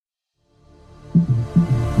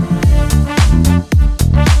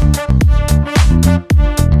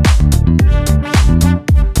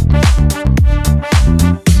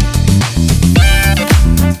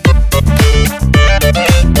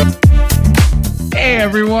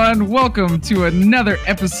everyone. Welcome to another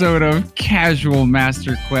episode of Casual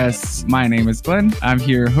Master Quests. My name is Glenn. I'm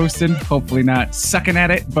here hosting, hopefully not sucking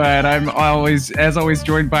at it, but I'm always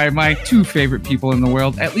joined by my two favorite people in the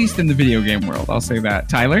world, at least in the video game world. I'll say that.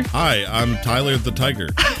 Tyler. Hi, I'm Tyler the Tiger.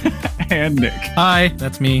 And Nick. Hi,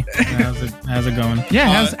 that's me. How's it going?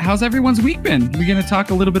 Yeah, how's everyone's week been? We're going to talk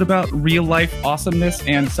a little bit about real life awesomeness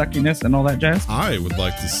and suckiness and all that jazz. I would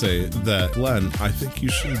like to say that, Glenn, I think you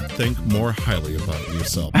should think more highly about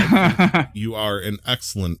yourself. You are an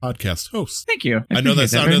excellent podcast host. Thank you. I know that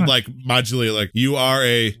sounded like modulated, like you are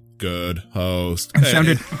a good host. It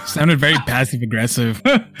sounded very passive aggressive.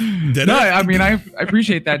 I mean, I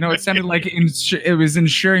appreciate that. No, it sounded like it was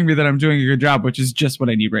ensuring me that I'm doing a good job, which is just what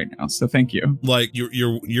I need right now. So thank you. Like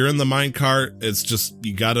you're in the mine cart. It's just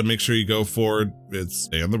you got to make sure you go forward. It's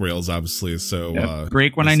stay on the rails, obviously. So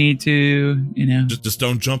break when I need to. You know, just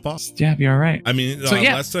don't jump off. Yeah, be all right. I mean,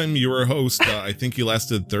 last time you were a host, I think you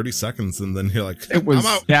lasted 30 seconds, and then you're like, I'm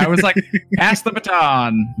out. Yeah, I was like, pass the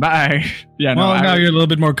baton. Bye. Yeah. Well, now you're a little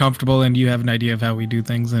bit more comfortable and you have an idea of how we do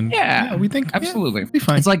things, and we think absolutely be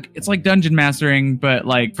fine. It's like dungeon mastering, but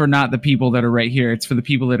like for not the people that are right here. It's for the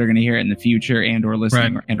people that are going to hear it in the future and or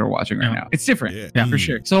listening and or watching right now. It's different, for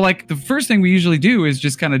sure. So like the first thing we usually do is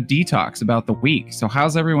just kind of detox about the week. So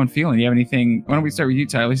how's everyone feeling? Do you have anything? Why don't we start with you,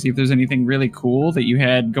 Tyler? See if there's anything really cool that you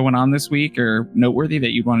had going on this week or noteworthy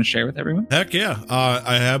that you'd want to share with everyone. Heck yeah.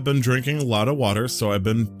 I have been drinking a lot of water, so I've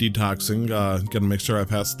been detoxing. Gonna make sure I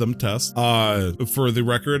pass them tests. For the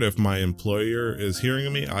record, if my employer is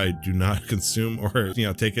hearing me, I do not consume or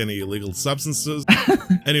take any illegal substances.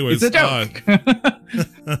 Anyways, it's a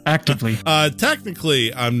joke. Actively.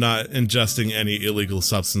 Technically, I'm not ingesting any illegal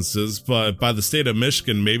substances, but by the state of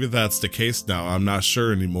Michigan, maybe that's the case now. I'm not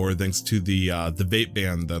sure anymore, thanks to the vape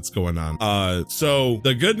ban that's going on. So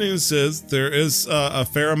the good news is there is a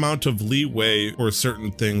fair amount of leeway for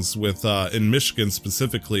certain things with in Michigan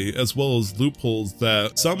specifically, as well as loopholes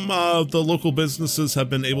that some of the local businesses have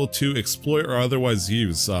been able to exploit or otherwise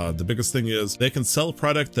use. The biggest thing is they can sell a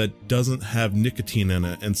product that doesn't have nicotine in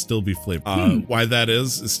it and still be flavored. Why that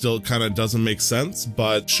is still kind of doesn't make sense,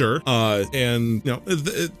 but sure. And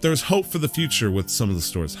there's hope for the future with some of the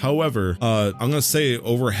stores. However, I'm gonna say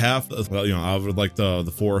over half of, out of like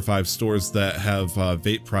the 4 or 5 stores that have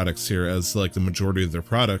vape products here as like the majority of their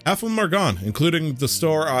product, half of them are gone, including the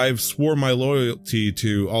store I've swore my loyalty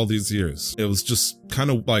to all these years. It was just kind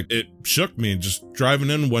of like, it shook me just driving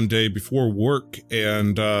in one day before work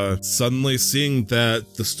and suddenly seeing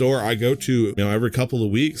that the store I go to every couple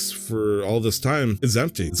of weeks for all this time is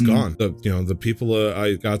empty. It's gone. The people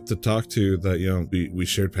I got to talk to that we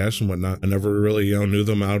shared passion and whatnot, I never really knew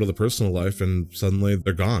them out of the personal life, and suddenly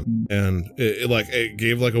they're gone. And it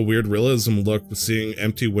gave like a weird realism look, seeing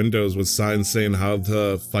empty windows with signs saying how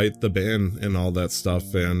to fight the ban and all that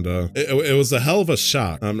stuff, and it was a hell of a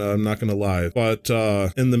shock. I'm not gonna lie, but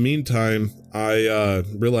in the meantime, I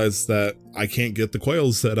realized that I can't get the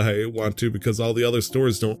coils that I want to because all the other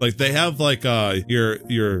stores don't. Like, they have like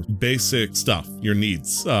your basic stuff, your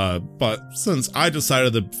needs. But since I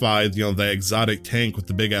decided to buy the exotic tank with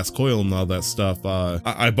the big ass coil and all that stuff,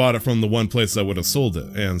 I bought it from the one place that would have sold it.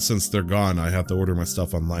 And since they're gone, I have to order my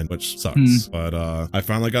stuff online, which sucks. But I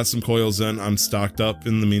finally got some coils in. I'm stocked up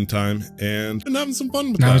in the meantime and been having some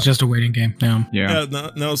fun with that. Now it's just a waiting game. Yeah.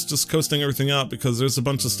 Now it's just coasting everything out because there's a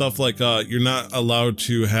bunch of stuff like you're not allowed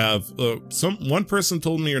to have one person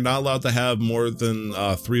told me you're not allowed to have more than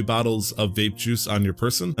 3 bottles of vape juice on your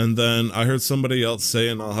person, and then I heard somebody else say,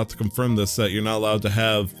 and I'll have to confirm this, that you're not allowed to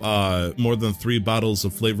have more than 3 bottles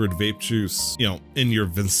of flavored vape juice in your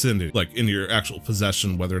vicinity, like in your actual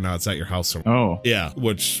possession, whether or not it's at your house or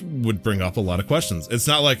which would bring up a lot of questions. It's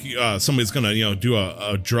not like somebody's gonna do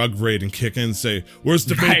a drug raid and kick in and say, where's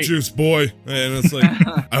the vape juice, boy? And it's like,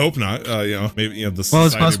 I hope not. Maybe well,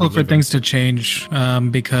 it's possible for things to change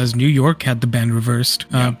because New York had the ban reversed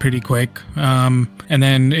pretty quick, and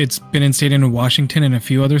then it's been instated in Washington and a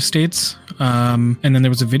few other states, and then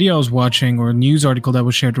there was a video I was watching, or a news article that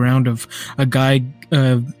was shared around, of a guy,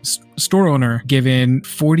 store owner, given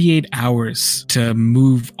 48 hours to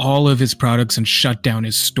move all of his products and shut down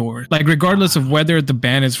his store. Like, regardless of whether the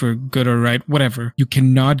ban is for good or right, whatever, you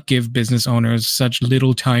cannot give business owners such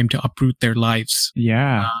little time to uproot their lives.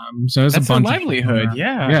 So there's that's a bunch their livelihood.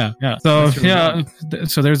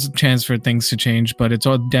 So there's a chance for things to change, but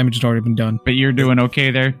damage has already been done. But you're doing okay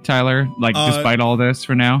there, Tyler, like despite all this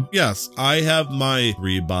for now? Yes, I have my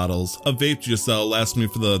 3 bottles of vape juice that'll last me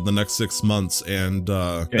for the next 6 months, and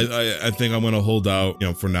I think I'm gonna hold out,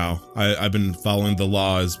 for now. I've been following the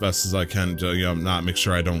law as best as I can to, not make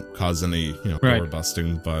sure I don't cause any, door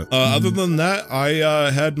busting. But other than that,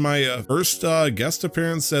 I had my first guest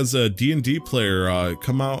appearance as a D&D player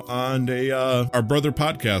come out on our brother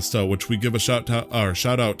podcast, which we give a shout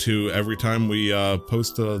out to every time we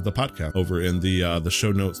post the podcast over in the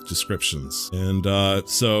show notes descriptions. And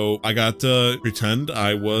so I got to pretend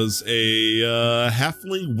I was a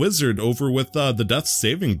halfling wizard over with the Death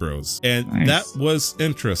Saving Bros, and that was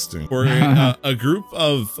interesting. For a group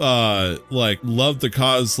of love to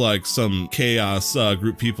cause some chaos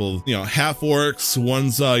group people, half orcs,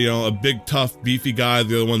 one's a big tough beefy guy,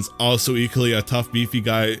 the other one's also equally a tough beefy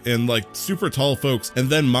guy, and super tall folks,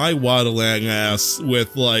 and then my waddling ass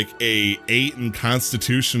with a 8 in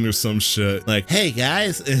Constitution or some shit, hey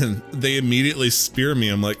guys, and they immediately spear me.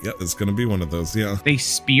 I'm like, yeah, it's gonna be one of those. Yeah, they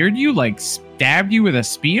speared you, stabbed you with a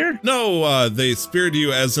spear? No, they speared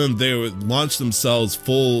you as in they would launch themselves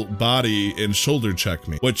full body and shoulder check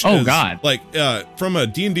me, which is God. From a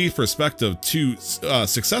D&D perspective, to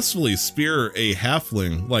successfully spear a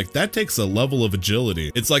halfling, that takes a level of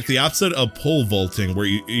agility. It's like the opposite of pole vaulting, where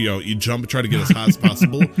you jump and try to get as high as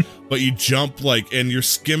possible, but you jump and you're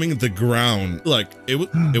skimming the ground.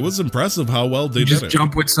 It was impressive how well they did it. Just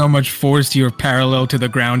jump with so much force you're parallel to the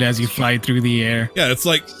ground as you fly through the air. Yeah, it's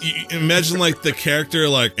imagine the character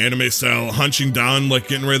anime style hunching down,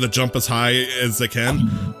 getting ready to jump as high as they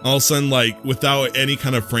can. All of a sudden, without any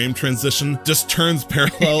kind of frame transition, just turns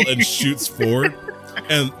parallel and shoots forward.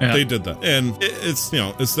 And they did that, and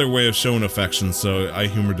it's their way of showing affection, so I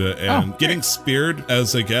humored it. And getting speared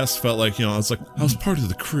as a guest felt I was part of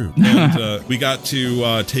the crew. And we got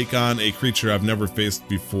to take on a creature I've never faced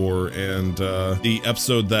before, and the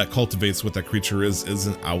episode that cultivates what that creature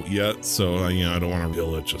isn't out yet, so I don't want to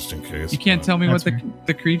reveal it just in case. You can't tell me what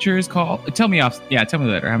the creature is called? Tell me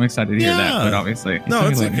later. I'm excited to hear that, but obviously no,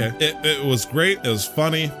 it's okay. It was great. It was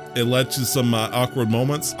funny. It led to some awkward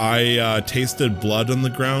moments. I tasted blood on the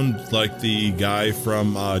ground like the guy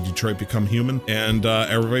from Detroit Become Human, and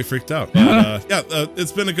everybody freaked out. But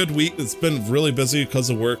it's been a good week. It's been really busy because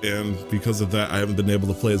of work, and because of that, I haven't been able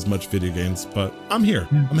to play as much video games, but I'm here.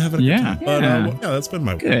 I'm having a good time. But that's been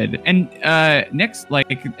my week. Good. And next,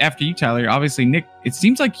 after you, Tyler, obviously, Nick, it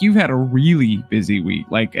seems like you've had a really busy week,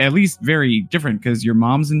 at least very different, because your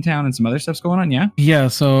mom's in town and some other stuff's going on, yeah? Yeah,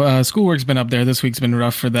 so schoolwork's been up there. This week's been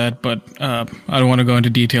rough for that, but I don't want to go into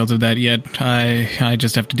details of that yet. I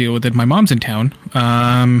just have to deal with it. My mom's in town.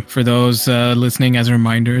 For those listening, as a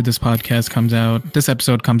reminder, this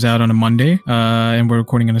episode comes out on a Monday, and we're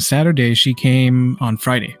recording on a Saturday. She came on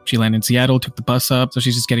Friday. She landed in Seattle, took the bus up, so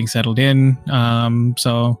she's just getting settled in.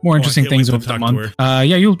 So more interesting things over the month.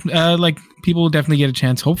 You'll people will definitely get a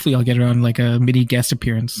chance. Hopefully I'll get her on a mini guest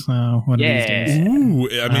appearence one of these days. Ooh,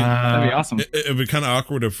 I mean, that'd be awesome. It'd be kind of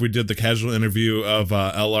awkward if we did the casual interview of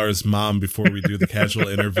LR's mom before we do the casual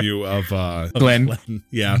interview of Glenn.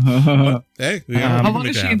 Yeah. Hey, how long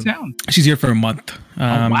is she in town? She's here for a month.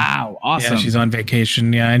 Wow, awesome. Yeah, she's on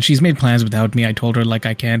vacation. Yeah, and she's made plans without me. I told her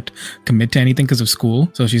I can't commit to anything because of school.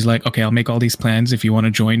 So she's like, okay, I'll make all these plans. If you want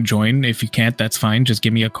to join. If you can't, that's fine. Just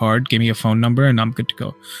give me a card, give me a phone number, and I'm good to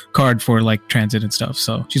go. Card for transit and stuff.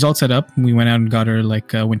 So she's all set up. We went out and got her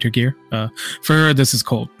winter gear. For her, this is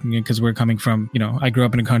cold because we're coming from, I grew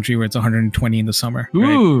up in a country where it's 120 in the summer.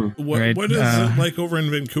 Ooh. Right? What is it like over in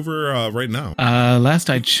Vancouver right now? Last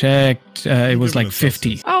I checked, it was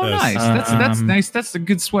 50. Oh, nice. That's nice. That's the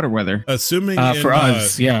good sweater weather. Assuming for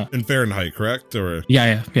us, in Fahrenheit, correct? Or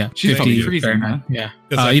yeah. She's probably freezing, huh? Yeah.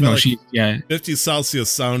 50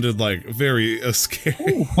 Celsius sounded very scary.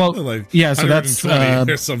 Ooh, well, so that's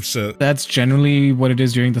or some shit. That's generally what it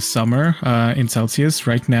is during the summer in Celsius.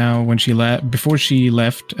 Right now, before she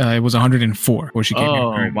left, it was 104 before she came here.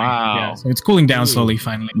 Oh, wow. Yeah, so it's cooling down slowly,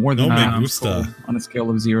 finally. More than me gusta. On a scale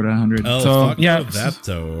of 0 to 100. Oh, so fuck that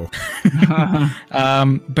though.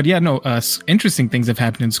 But interesting things have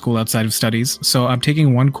happened in school outside of studies. So I'm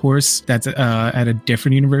taking one course that's at a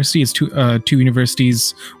different university. It's two universities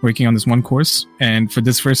working on this one course, and for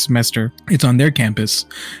this first semester it's on their campus.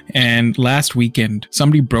 And last weekend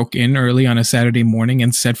somebody broke in early on a Saturday morning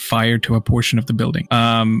and set fire to a portion of the building.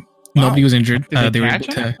 Nobody was injured. They were able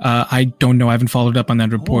to, I don't know. I haven't followed up on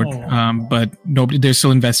that report. But nobody. They're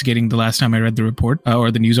still investigating. The last time I read the report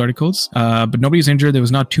or the news articles, but nobody was injured. There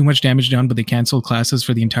was not too much damage done, but they canceled classes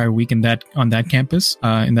for the entire week on that campus,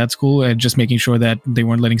 in that school, and just making sure that they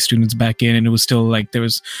weren't letting students back in. And it was still like there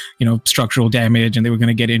was, structural damage, and they were going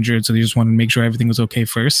to get injured, so they just wanted to make sure everything was okay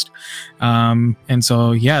first. And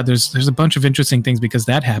so yeah, there's a bunch of interesting things because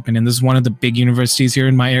that happened, and this is one of the big universities here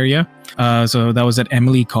in my area. So that was at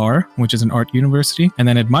Emily Carr, which is an art university, and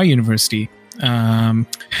then at my university.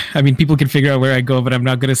 People can figure out where I go, but I'm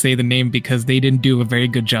not going to say the name because they didn't do a very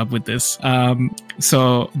good job with this.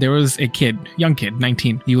 So there was a young kid,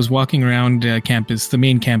 19. He was walking around campus, the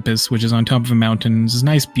main campus, which is on top of a mountain. It's a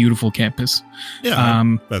nice, beautiful campus. Yeah,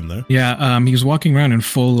 I've been there. Yeah, he was walking around in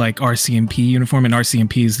full RCMP uniform, and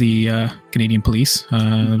RCMP is the Canadian Police,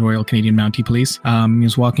 the Royal Canadian Mounted Police. He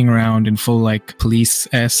was walking around in full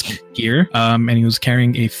police-esque gear, and he was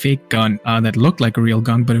carrying a fake gun that looked like a real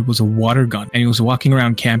gun, but it was a water gun. And he was walking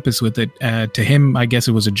around campus with it. To him, I guess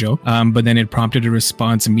it was a joke, but then it prompted a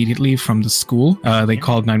response immediately from the school. They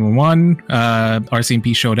called 911.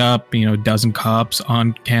 RCMP showed up. A dozen cops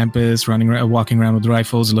on campus, walking around with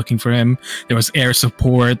rifles, looking for him. There was air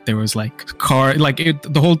support. There was they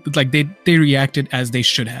reacted as they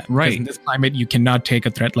should have. Right. In this climate, you cannot take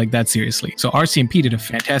a threat like that seriously. So RCMP did a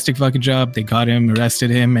fantastic fucking job. They got him, arrested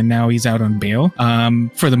him, and now he's out on bail.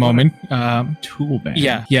 For the moment. Tool bag.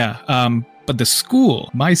 Yeah. But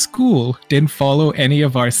my school, didn't follow any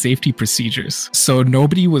of our safety procedures. So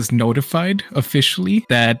nobody was notified officially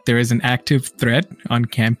that there is an active threat on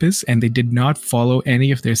campus, and they did not follow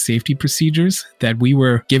any of their safety procedures that we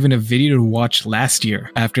were given a video to watch last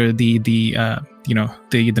year after the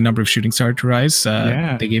number of shootings started to rise.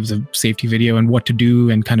 They gave us a safety video and what to do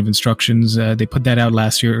and kind of instructions. They put that out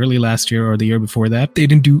early last year or the year before that. They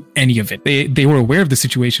didn't do any of it. They were aware of the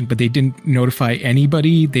situation, but they didn't notify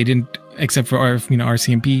anybody. They didn't, except for our,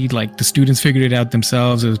 RCMP, the students figured it out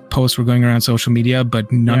themselves. Posts were going around social media,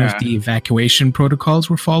 but none of the evacuation protocols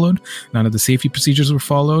were followed. None of the safety procedures were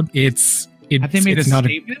followed. Have they made a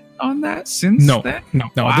statement on that since then? No.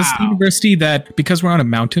 Wow. This is the university that, because we're on a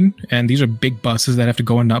mountain and these are big buses that have to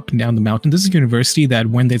go up and down the mountain, this is a university that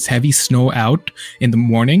when there's heavy snow out in the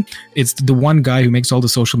morning, it's the one guy who makes all the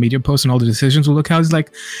social media posts and all the decisions will look out. He's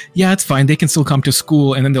like, yeah, it's fine. They can still come to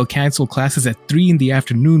school, and then they'll cancel classes at 3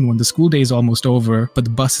 p.m. when the school day is almost over, but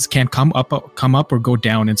the buses can't come up or go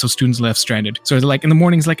down, and so students left stranded. So they're in the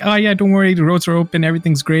morning, it's like, oh yeah, don't worry, the roads are open,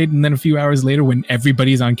 everything's great. And then a few hours later, when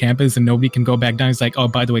everybody's on campus and nobody can go back down, it's like, oh,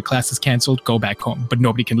 by the way, class is canceled, go back home, but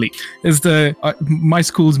nobody can leave. My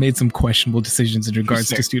school's made some questionable decisions in regards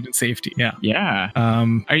to student safety. Yeah.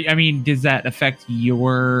 Does that affect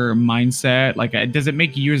your mindset? Does it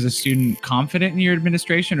make you as a student confident in your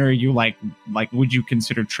administration, or are you would you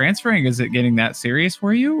consider transferring? Is it getting that serious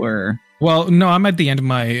for you, or? Well, no, I'm at the end of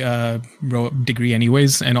my degree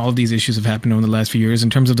anyways, and all of these issues have happened over the last few years.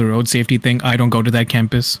 In terms of the road safety thing, I don't go to that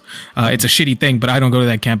campus. It's a shitty thing, but I don't go to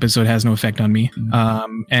that campus, so it has no effect on me.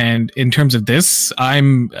 And in terms of this, I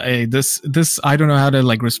don't know how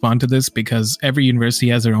to respond to this because every university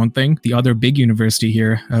has their own thing. The other big university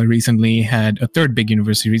here recently had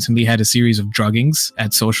a series of druggings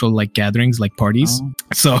at social gatherings, parties. Oh.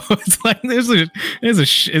 So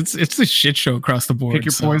it's a shit show across the board. Pick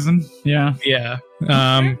your poison. Yeah.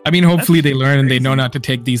 Hopefully they learn and they know not to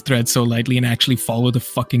take these threats so lightly and actually follow the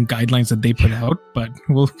fucking guidelines that they put out. But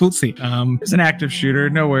we'll see. It's an active shooter.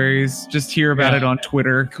 No worries. Just hear about it on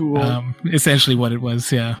Twitter. Cool. Essentially what it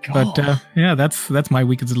was. Yeah. Cool. But that's my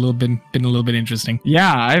week. It's been a little bit interesting.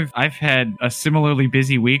 Yeah, I've had a similarly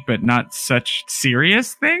busy week, but not such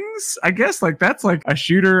serious things. I guess that's a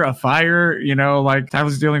shooter, a fire. I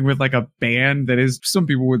was dealing with a band that is, some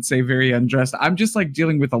people would say, very undressed. I'm just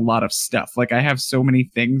dealing with a lot of stuff. I have so many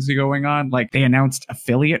things going on. They announced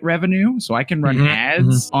affiliate revenue, so I can run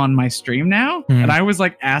ads on my stream now. And I was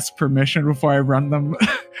ask permission before I run them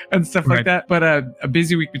and stuff like that. But a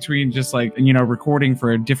busy week between just recording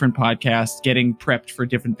for a different podcast, getting prepped for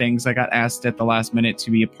different things. I got asked at the last minute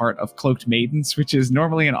to be a part of Cloaked Maidens, which is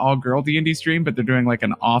normally an all-girl D&D stream, but they're doing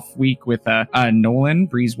an off week with Nolan,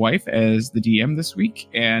 Bree's wife, as the DM this week.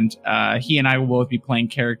 And he and I will both be playing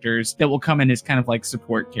characters that will come in as kind of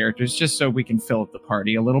support characters, just so we can fill up the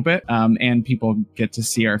party a little bit, and people get to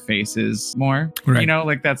see our faces more. Right.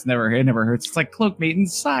 It never hurts. It's Cloak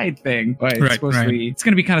Maiden's side thing, but it's supposed to be. It's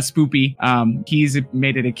going to be kind of spoopy. He's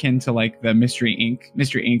made it akin to the Mystery Inc.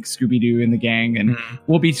 Scooby-Doo in the gang, and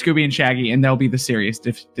we'll be Scooby and Shaggy, and they'll be the serious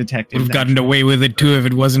detective. We've gotten away with it too if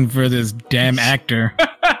it wasn't for this damn actor.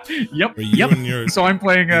 Yep. You and your so I'm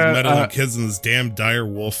playing meddling kids and this damn dire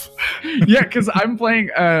wolf. Yeah, because I'm playing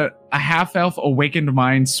a half-elf awakened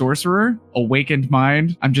mind sorcerer. Awakened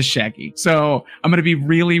mind. I'm just Shaggy. So I'm gonna be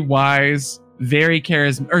really wise,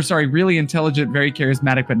 really intelligent, very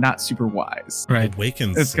charismatic, but not super wise. Right.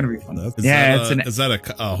 Awakens. It's gonna be fun. Is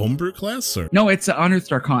that a homebrew class or? No, it's an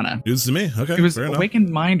Unearthed Arcana. News to me. Okay. It was Awakened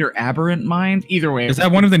Mind or Aberrant Mind. Either way. Is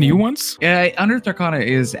that one of the new ones? Unearthed Arcana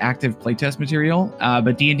is active playtest material,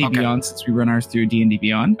 but D&D Beyond, since we run ours through D&D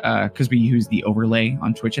Beyond, because we use the overlay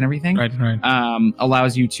on Twitch and everything, right.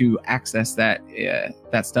 allows you to access that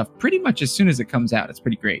stuff pretty much as soon as it comes out. It's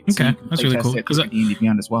pretty great. Okay, so that's really cool. Because D&D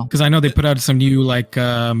Beyond as well. Because I know they put out some new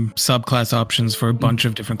subclass options for a bunch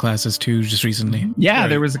of different classes too just recently. Yeah,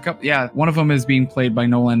 there was a couple. Yeah, one of them is being played by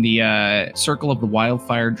Nolan, the Circle of the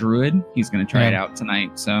Wildfire Druid. He's going to try it out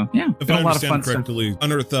tonight. So yeah, if I understand correctly,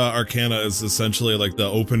 Unearthed Arcana is essentially like the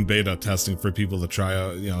open beta testing for people to try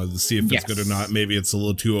out, to see if it's good or not. Maybe it's a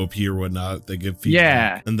little too OP or whatnot. They give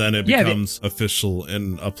feedback, and then it becomes official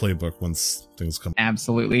in a playbook once things come.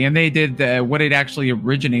 Absolutely, and they did what it actually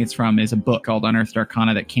originates from is a book called Unearthed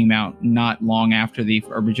Arcana that came out not long after the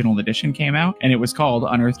original edition came out, and it was called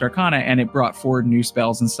Unearthed Arcana, and it brought forward new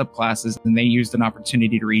spells and subclasses, and they used an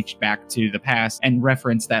opportunity to reach back to the past and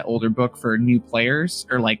reference that older book for new players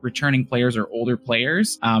or like returning players or older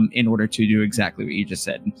players, in order to do exactly what you just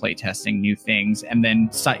said and play testing new things. And then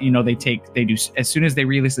they do as soon as they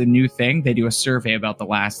release a new thing, they do a survey about the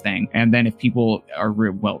last thing, and then if people are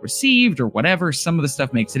well received or whatever, some of the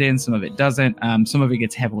stuff makes it in, some of it doesn't, some of it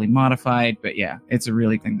gets heavily modified, but yeah, it's a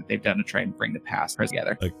really thing that they've done to try and bring the past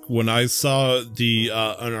together. Like when I saw the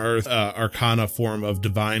Unearthed Arcana form of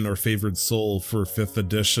Divine or Favored Soul for 5th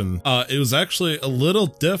edition, it was actually a little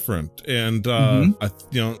different, and I'm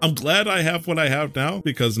glad I have what I have now,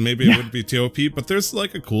 because maybe it would be TOP, but there's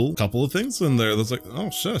like a cool couple of things in there that's like, oh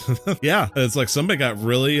shit. Yeah, it's like somebody got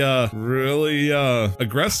really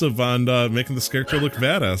aggressive on making this character look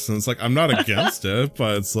badass, and it's like, I'm not against it,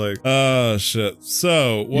 but it's like, shit.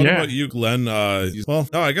 So what about you, Glenn?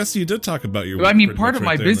 I guess you did talk about your part of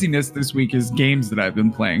my busyness this week is games that I've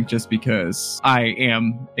been playing, just because I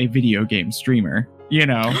am a video game streamer.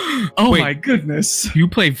 Oh my goodness. You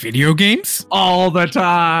play video games? All the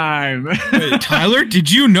time. Wait, Tyler, did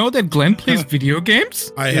you know that Glenn plays video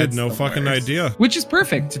games? I had no fucking idea. Which is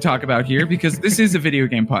perfect to talk about here, because this is a video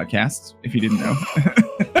game podcast, if you didn't know.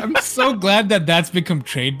 I'm so glad that that's become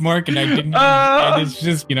trademark, and I didn't and it's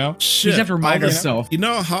just, Shit, you just have to remind yourself. You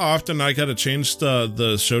know how often I gotta change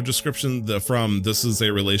the show description from "This is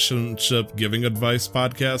a relationship giving advice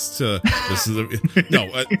podcast" to "This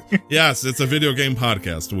is yes, it's a video game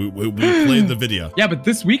podcast. We played the video." Yeah, but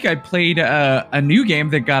this week I played a new game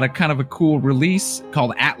that got a kind of a cool release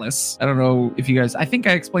called Atlas. I don't know if you guys, I think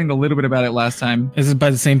I explained a little bit about it last time. Is it by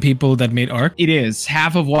the same people that made Ark? It is.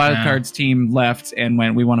 Half of Wildcard's team left and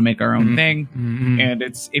went, we want to make our own thing. And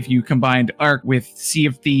it's, if you combined Ark with Sea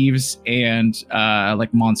of Thieves and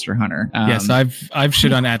like Monster Hunter. Yes, I've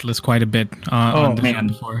shit on Atlas quite a bit on the show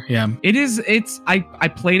before. Yeah. I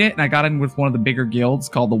played it and I got in with one of the bigger guilds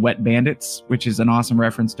called the Wet Bandits, which is an awesome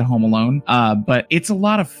reference to Home Alone. But it's a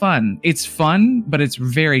lot of fun. It's fun, but it's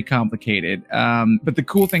very complicated. But the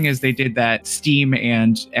cool thing is they did that Steam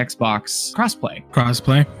and Xbox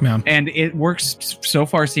crossplay, yeah. And it works so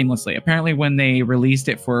far seamlessly. Apparently when they released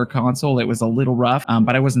it for console, it was a little rough,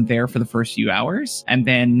 but I wasn't there for the first few hours. And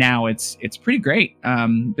then now it's pretty great.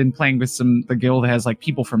 Been playing with the guild has like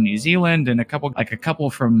people from New Zealand and a couple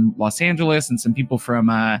from Los Angeles and some people from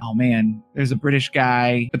there's a British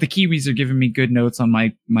guy, but the Kiwis are giving me good notes on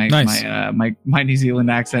my New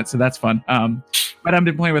Zealand accent, so that's fun. But I've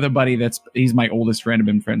been playing with a buddy he's my oldest friend. I've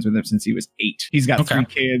been friends with him since he was 8. He's got 3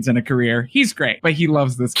 kids and a career. He's great, but he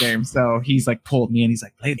loves this game, so he's like pulled me in. He's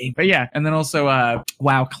like, play the game. But yeah, and then also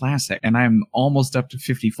WoW Classic, and I'm almost up to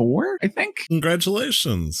 54, I think.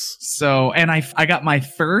 Congratulations. So, and I got my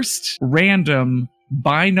first random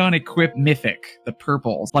bind on equip mythic, the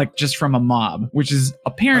purples, like just from a mob, which is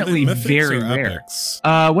apparently very rare. Epics?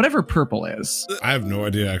 Whatever purple is. I have no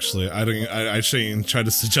idea, actually. I shouldn't try to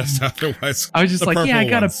suggest otherwise. I was just like, I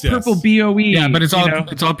got a purple BOE. Yeah, but it's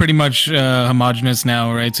all pretty much homogenous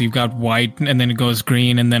now, right? So you've got white, and then it goes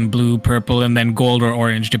green, and then blue, purple, and then gold or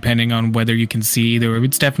orange, depending on whether you can see either.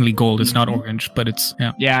 It's definitely gold. It's not orange, but it's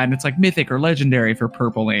yeah, and it's like mythic or legendary for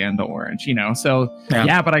purple and orange, So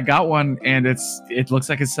but I got one, and it's it looks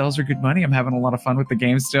like it sells for good money. I'm having a lot of fun with the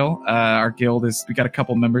game still. Our guild we got a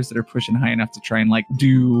couple members that are pushing high enough to try and like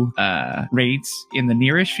do raids in the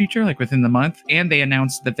nearest future, like within the month. And they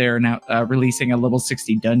announced that they're now releasing a level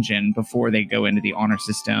 60 dungeon before they go into the honor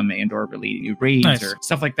system and or release new raids or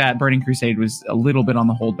stuff like that. Burning Crusade was a little bit on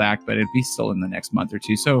the holdback, but it'd be still in the next month or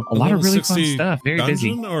two. So a lot of really fun stuff. Very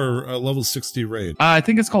busy. Or a level 60 raid? I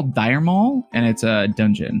think it's called Dire Maul, and it's a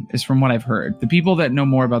dungeon. Is from what I've heard. The people that know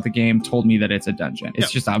more about the game told me that it's a dungeon.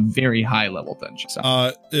 It's just a very high level dungeon.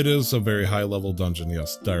 So. It is a very high level dungeon.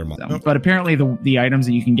 Yes, Dire Maul. So, but apparently the items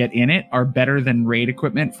that you can get in it are better than raid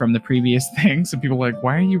equipment from the previous thing. So people are like,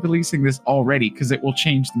 why are you releasing this already? Because it will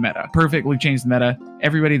change the meta. Perfectly change the meta.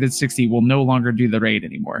 Everybody that's 60 will no longer do the raid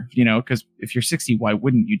anymore. You know, because if you're 60, why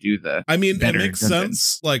wouldn't you do the? I mean, it makes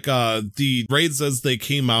sense. Like the raids as they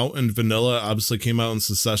came out in vanilla obviously came out in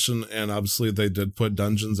Secession, and obviously they did put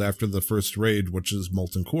dungeons after the first raid, which is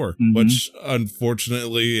Molten Core. Which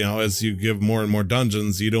unfortunately, you know, as you give more and more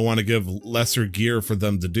dungeons, you don't want to give lesser gear for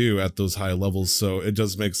them to do at those high levels. So it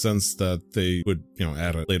does make sense that they would, you know,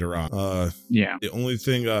 add it later on. The only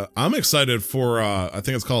thing I'm excited for, I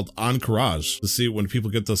think it's called Encourage, to see when people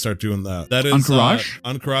get to start doing that. That is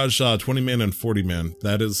Encourage 20 man and 40 man.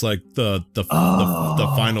 That is like the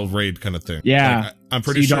final raid kind of thing. Yeah. Like, I'm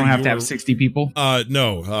pretty sure you don't have to have 60 people.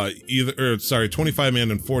 No, 25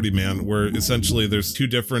 man and 40 man, where essentially there's two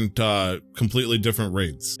different, completely different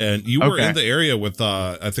raids. And you were in the area with,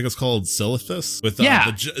 I think it's called Silithus, with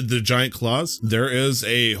the giant claws. There is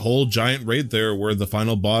a whole giant raid there where the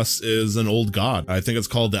final boss is an old god. I think it's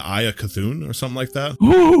called the Eye of Cthulhu or something like that.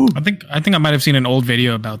 Ooh. I think I might have seen an old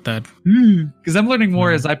video about that. Because I'm learning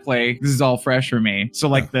more as I play. This is all fresh for me. So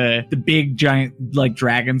like the big giant like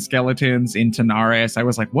dragon skeletons in Tanaris, I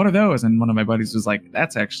was like, what are those? And one of my buddies was like,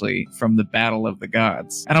 that's actually from the Battle of the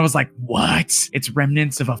Gods. And I was like, what? It's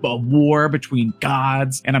remnants of a war between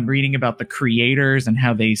gods. And I'm reading about the creators and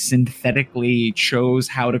how they synthetically chose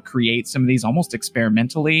how to create some of these almost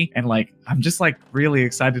experimentally. And like, I'm just like really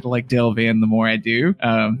excited to like delve in the more I do.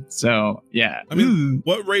 So yeah. I mean,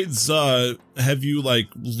 what raids have you like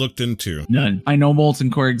looked into? None. I know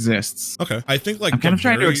Molten Core exists. Okay. I think like I'm kind of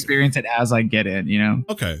trying to experience it as I get in, you know?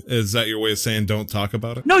 Okay. Is that your way of saying don't talk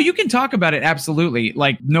about it? No, you can talk about it. Absolutely.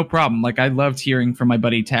 Like no problem. Like I loved hearing from my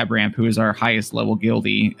buddy Tabramp, who is our highest level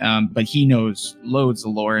guildie. But he knows loads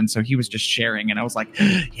of lore. And so he was just sharing and I was like,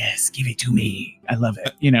 yes, give it to me. I love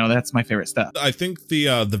it. You know, that's my favorite stuff. I think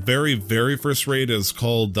the very, very first raid is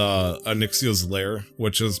called Onyxia's Lair,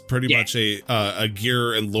 which is pretty much a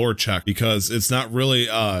gear and lore check, because it's not really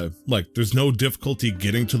like there's no difficulty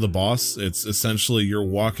getting to the boss. It's essentially you're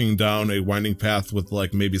walking down a winding path with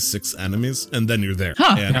like maybe 6 enemies and then you're there.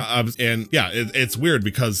 It's weird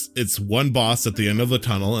because it's one boss at the end of the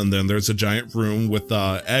tunnel and then there's a giant room with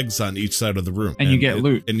eggs on each side of the room, and you get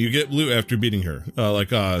loot. And you get loot after beating her.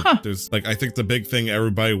 There's like, I think the big thing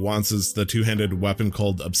everybody wants is the 2-handed weapon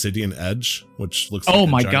called Obsidian Edge, which looks like oh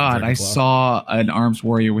my god, I saw an arms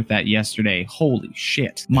warrior with that yesterday. Holy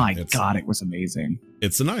shit. My god, it was amazing.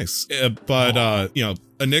 It's nice. But you know,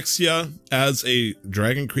 Onyxia as a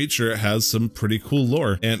dragon creature has some pretty cool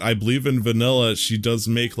lore, and I believe in vanilla she does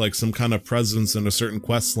make like some kind of presence in a certain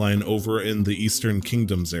quest line over in the Eastern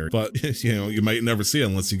Kingdoms area, but you know, you might never see it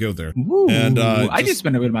unless you go there. Ooh, and I just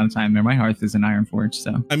spent a good amount of time there. My hearth is an Ironforge,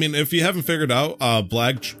 so I mean, if you haven't figured out,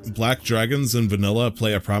 black dragons in vanilla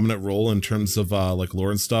play a prominent role in terms of like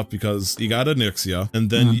lore and stuff, because you got Onyxia,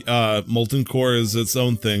 and then Molten Core is its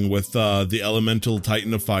own thing with the elemental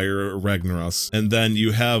Titan of Fire, Ragnaros, and then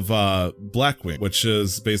you have Blackwing, which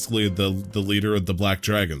is basically the leader of the Black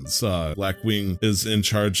Dragons. Blackwing is in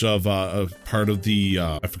charge of part of the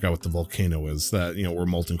I forgot what the volcano is, that, you know, where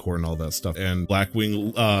Molten Core and all that stuff. And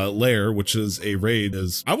Blackwing Lair, which is a raid,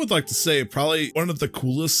 is, I would like to say, probably one of the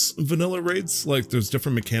coolest vanilla raids. Like there's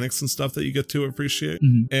different mechanics and stuff that you get to appreciate,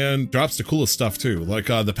 and drops the coolest stuff too. Like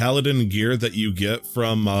the paladin gear that you get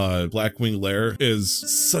from Blackwing Lair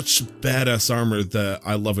is such badass armor that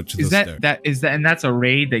I love it to this day. And that's a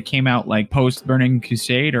raid that came out like post Burning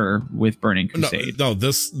Crusade or with Burning Crusade? No,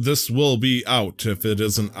 this will be out if it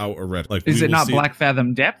isn't out already. Like, is it not Black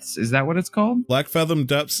Fathom Depths? Is that what it's called? Black Fathom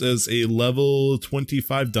Depths is a level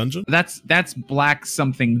 25 dungeon. That's Black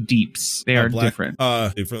something Deeps. They are different.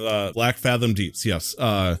 Black Fathom Deeps, yes.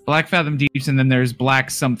 Black Fathom Deeps, and then there's Black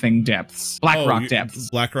something Depths. Rock Depths.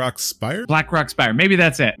 Black Rock Spire? Black Rock Spire. Maybe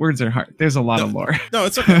that's it. Words are hard. There's a lot of lore. No,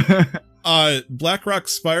 it's okay. Blackrock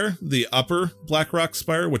Spire, the upper Blackrock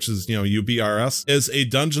Spire, which is, UBRS, is a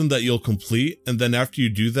dungeon that you'll complete. And then after you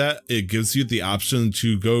do that, it gives you the option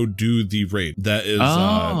to go do the raid. That is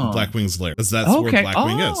Blackwing's Lair. Because that's where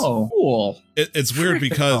Blackwing is. Oh, cool. It's weird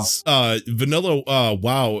because vanilla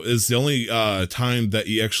WoW is the only time that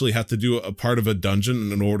you actually have to do a part of a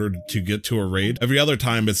dungeon in order to get to a raid. Every other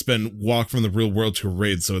time it's been walk from the real world to a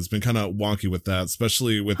raid, so it's been kind of wonky with that,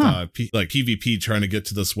 especially with PvP trying to get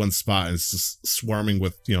to this one spot and it's just swarming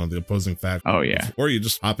with the opposing faction. Oh yeah. Or you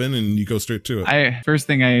just hop in and you go straight to it.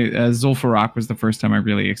 Zul'Farrak was the first time I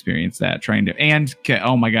really experienced that, and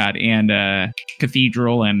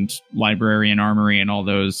Cathedral and Library and Armory and all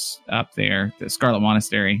those up there, the Scarlet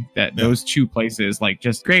Monastery, those two places, like,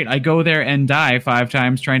 just great. I go there and die 5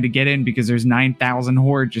 times trying to get in because there's 9,000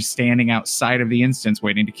 horde just standing outside of the instance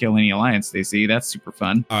waiting to kill any alliance they see. That's super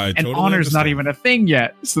fun. And totally Honor's not even a thing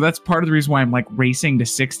yet, so that's part of the reason why I'm like racing to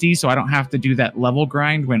 60, so I don't have to do that level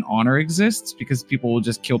grind when Honor exists, because people will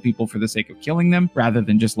just kill people for the sake of killing them rather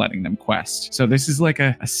than just letting them quest. So this is like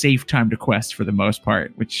a safe time to quest for the most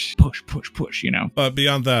part, which push, But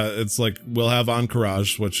beyond that, it's like we'll have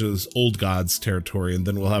Ahn'Qiraj, which is Old Gods territory, and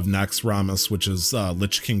then we'll have Naxxramas, which is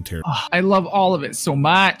Lich King territory. Oh, I love all of it so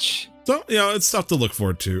much. So, it's stuff to look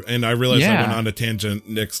forward to. And I realized I went on a tangent.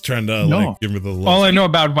 Nick's trying to give me the list. All I know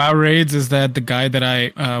about WoW raids is that the guy that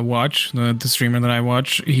I watch, the streamer that I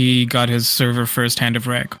watch, he got his server first Hand of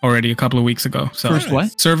Rag already a couple of weeks ago. So first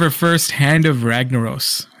what? Server first Hand of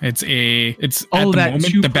Ragnaros. It's at the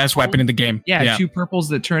moment the best weapon in the game. Yeah, 2 purples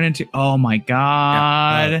that turn into. Oh my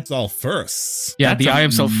god! It's all firsts. Yeah, the Eye of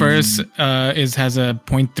Sulfuras has a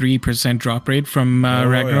 0.3% drop rate from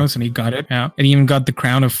Ragnaros, and he got it. Yeah, and he even got the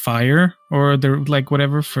Crown of Fire, or the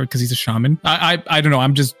whatever, because he's a shaman. I don't know.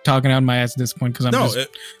 I'm just talking out my ass at this point because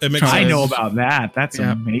it makes sense. I know about that. That's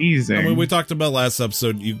amazing. I mean, we talked about last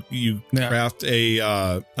episode. You craft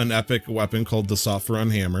an epic weapon called the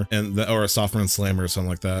Sophoron Hammer or a Sophoron Slammer or something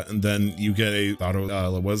like that, and then you get a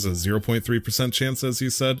 0.3% chance, as you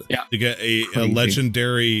said. Yeah, to get a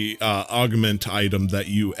legendary augment item that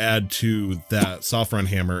you add to that Sophoron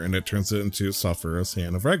Hammer, and it turns it into Sulfuras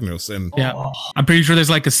Hand of Ragnaros. And I'm pretty sure there's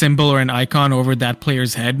like a symbol or an icon over that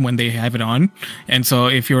player's head when they have it on, and so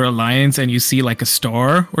if you're Alliance and you see like a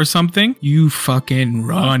star or something, you fucking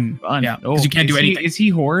run. Because you can't do anything. Is he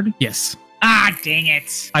Horde? Yes. Ah, dang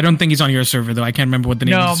it. I don't think he's on your server, though. I can't remember what the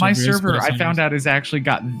name of the server is. No, my server, I found out, is actually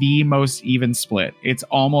got the most even split. It's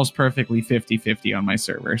almost perfectly 50-50 on my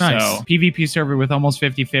server. Nice. So PvP server with almost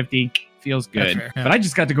 50-50 feels good. Fair, yeah. But I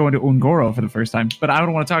just got to go into Un'Goro for the first time. But I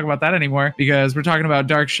don't want to talk about that anymore because we're talking about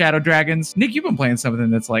Dark Shadow Dragons. Nick, you've been playing something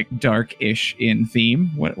that's like dark-ish in theme.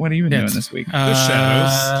 What have you been doing this week?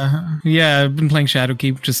 Shadows. Yeah, I've been playing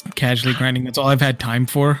Shadowkeep, just casually grinding. That's all I've had time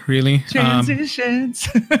for, really. Transitions.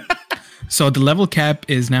 So the level cap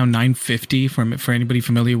is now 950 for anybody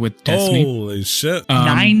familiar with Destiny. Holy shit.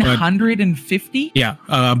 950? Yeah.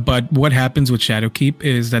 But what happens with Shadowkeep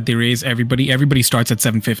is that they raise everybody. Everybody starts at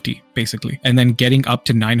 750, basically. And then getting up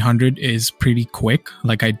to 900 is pretty quick.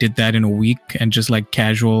 Like I did that in a week and just like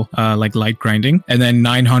casual, like light grinding. And then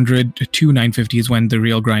 900 to 950 is when the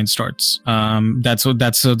real grind starts. That's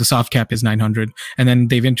the soft cap is 900. And then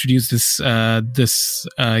they've introduced this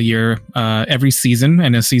year, every season,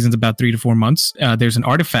 and a season's about 3 to 4 months, there's an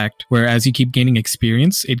artifact where as you keep gaining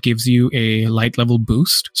experience, it gives you a light level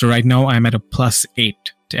boost. So right now I'm at a +8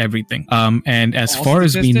 to everything. And as all far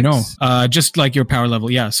statistics? as we know, just like your power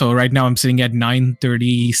level. Yeah. So right now I'm sitting at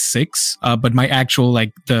 936, but my actual,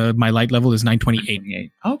 my light level is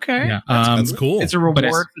 928. Okay. Yeah. That's cool. It's a reward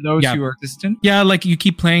for those who are distant. Yeah. Like you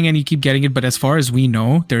keep playing and you keep getting it. But as far as we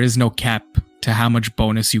know, there is no cap to how much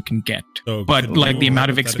bonus you can get. But like the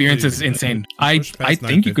amount of experience is insane. I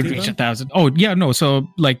think you could reach 1,000. Oh yeah, no. So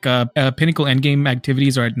like pinnacle endgame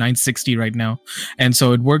activities are at 960 right now. And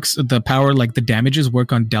so it works, the power, like the damages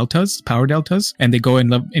work on power deltas, and they go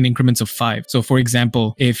in increments of 5. So for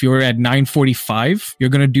example, if you're at 945,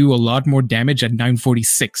 you're going to do a lot more damage at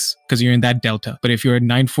 946 because you're in that delta. But if you're at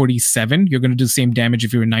 947, you're going to do the same damage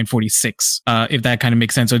if you're in 946. If that kind of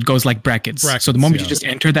makes sense. So it goes like brackets. So the moment you just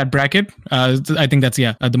enter that bracket, I think that's,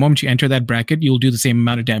 the moment you enter that bracket, you'll do the same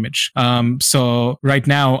amount of damage. So right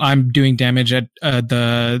now I'm doing damage at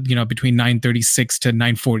between 936 to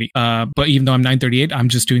 940. But even though I'm 938, I'm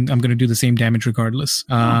going to do the same damage regardless.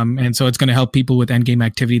 And so it's going to help people with endgame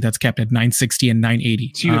activity that's kept at 960 and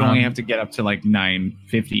 980. So you would only have to get up to like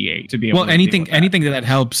 958 to be able to anything that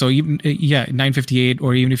helps. So even 958,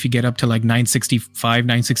 or even if you get up to like 965,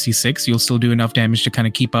 966, you'll still do enough damage to kind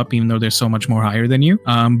of keep up, even though they're so much more higher than you.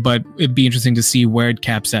 But it'd be interesting interesting to see where it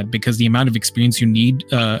caps at, because the amount of experience you need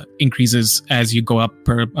increases as you go up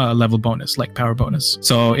per level bonus, like power bonus.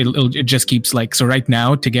 So it just keeps like, so right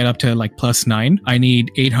now to get up to like +9, I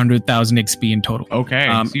need 800,000 XP in total. Okay.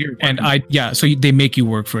 So they make you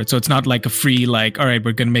work for it. So it's not like a free, like, all right,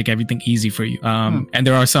 we're going to make everything easy for you. And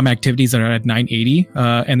there are some activities that are at 980.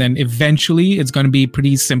 And then eventually it's going to be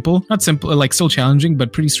pretty simple, not simple, like still challenging,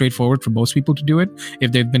 but pretty straightforward for most people to do it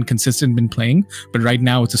if they've been consistent, been playing. But right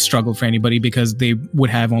now it's a struggle for anybody because they would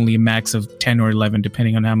have only a max of 10 or 11,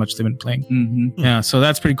 depending on how much they've been playing. Mm-hmm. Yeah. So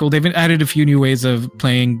that's pretty cool. They've added a few new ways of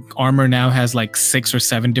playing. Armor now has like 6 or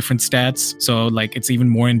 7 different stats. So like it's even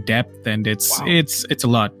more in depth, and it's a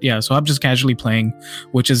lot. Yeah. So I'm just casually playing,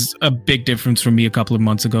 which is a big difference from me a couple of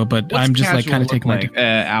months ago, but I'm just like kind of taking like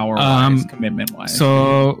hour-wise, commitment-wise.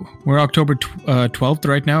 So we're October 12th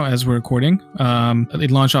right now as we're recording.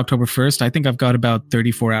 It launched October 1st. I think I've got about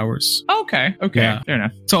 34 hours. Okay. Yeah. Fair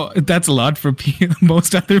enough. So that's a lot for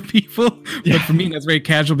most other people, but for me that's very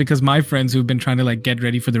casual because my friends who've been trying to like get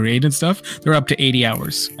ready for the raid and stuff, they're up to 80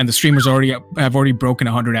 hours, and the streamers have already broken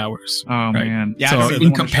 100 hours. Oh right? Man. Yeah. So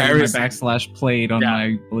in comparison, my /played on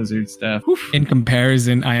my Blizzard stuff. In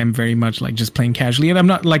comparison, I am very much like just playing casually, and I'm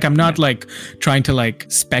not like trying to like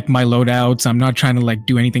spec my loadouts. I'm not trying to like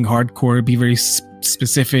do anything hardcore, be very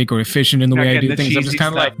specific or efficient in the way I do things. I'm just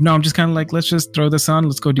kind of like, let's just throw this on.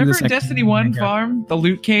 Let's go do this. Destiny 1 farm, the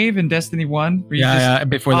loot cave in Destiny 1.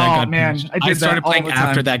 Before that got patched. I started playing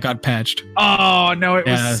after that got patched. Oh no, it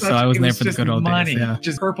was so I was there for the good old money. days. Yeah.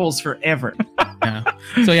 Just purples forever. Yeah.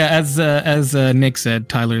 So yeah, as Nick said,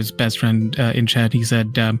 Tyler's best friend in chat, he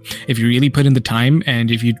said, if you really put in the time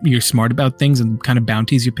and if you're smart about things and kind of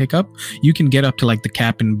bounties you pick up, you can get up to like the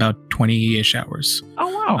cap in about 20-ish hours. Oh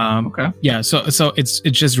wow. Okay. Yeah. So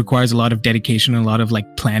it just requires a lot of dedication and a lot of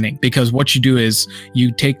like planning, because what you do is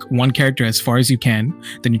you take one character as far as you can,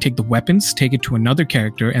 then you take the weapons, take it to another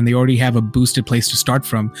character, and they already have a boosted place to start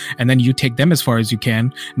from, and then you take them as far as you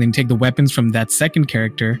can, and then take the weapons from that second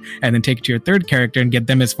character, and then take it to your third character and get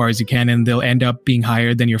them as far as you can, and they'll end up being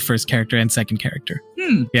higher than your first character and second character.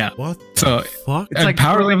 Yeah. What the fuck? It's like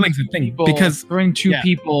power leveling's a thing, because throwing two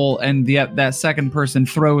people and that second person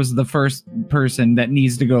throws the first person that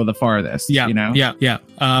needs to go the farthest. Yeah. You know? Yeah.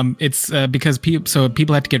 It's because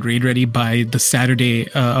people had to get raid ready by the Saturday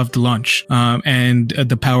of the launch, and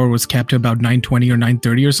the power was capped to about 920 or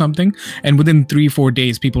 930 or something, and within 3-4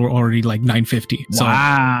 days people were already like 950. So,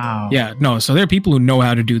 wow. Yeah. No. So there are people who know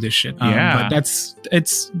how to do this shit. But that's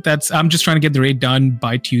I'm just trying to get the raid done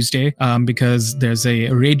by Tuesday, because there's a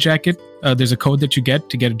raid jacket. There's a code that you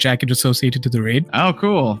get to get a jacket associated to the raid. Oh,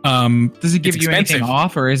 cool. Does it give you anything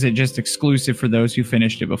off, or is it just exclusive for those who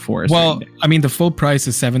finished it before? Well, I mean, the full price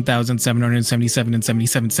is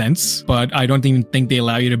 $7,777.77, but I don't even think they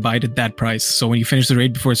allow you to buy it at that price. So when you finish the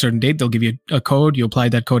raid before a certain date, they'll give you a code. You apply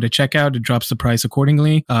that code at checkout. It drops the price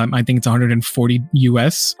accordingly. I think it's $140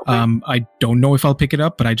 US. Okay. I don't know if I'll pick it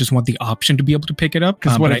up, but I just want the option to be able to pick it up.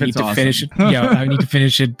 Because I need to finish it. Yeah, I need to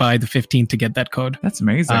finish it by the 15th to get that code. That's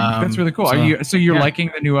amazing. That's really cool. You're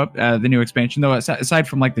liking the new expansion though? Aside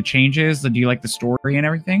from like the changes, do you like the story and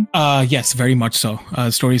everything? Yes, very much so.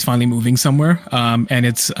 Story is finally moving somewhere, and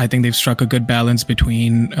I think they've struck a good balance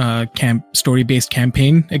between story-based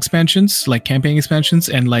campaign expansions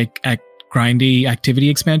and like grindy activity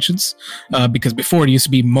expansions, because before it used to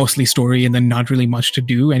be mostly story and then not really much to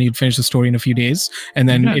do, and you'd finish the story in a few days, and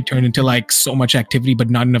then it turned into like so much activity but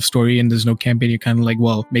not enough story, and there's no campaign. You're kind of like,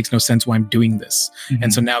 well, it makes no sense why I'm doing this.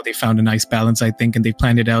 And so now they found a nice balance, I think, and they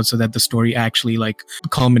planned it out so that the story actually like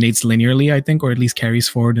culminates linearly, I think, or at least carries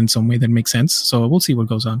forward in some way that makes sense. So we'll see what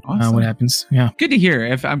goes on. Awesome. What happens. Yeah, good to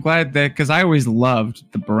hear. I'm glad that, because I always loved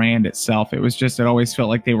the brand itself. It was just, it always felt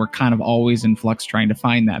like they were kind of always in flux trying to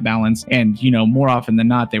find that balance, and more often than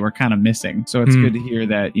not they were kind of missing. So it's good to hear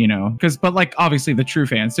that, but like obviously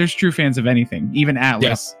there's true fans of anything, even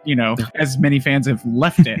Atlas. As many fans have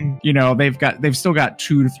left it, they've still got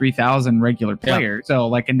 2,000 to 3,000 regular players. So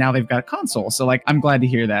like, and now they've got a console. So like, I'm glad to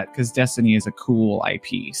hear that, because Destiny is a cool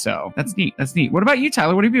IP. So that's neat. What about you,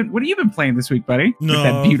 Tyler? What have you been playing this week, buddy? With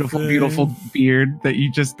that beautiful beard that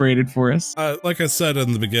you just braided for us. Like I said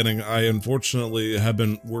in the beginning, I unfortunately have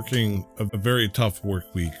been working a very tough work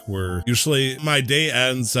week, where usually my day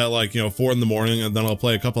ends at 4 in the morning, and then I'll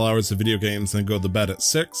play a couple hours of video games and go to bed at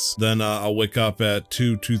 6. Then I'll wake up at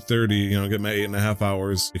 2:30, get my 8.5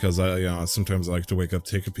 hours, because I sometimes I like to wake up,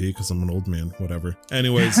 take a pee, because I'm an old man, whatever.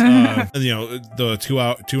 Anyways, and the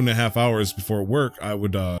 2.5 hours before work, I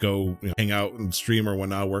would go hang out and stream or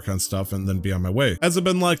whatnot, work on stuff, and then be on my way. Hasn't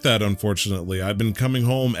been like that, unfortunately. I've been coming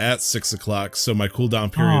home at 6 o'clock, so my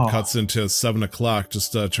cooldown period cuts into 7 o'clock,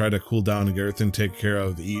 just to try to cool down and get everything taken care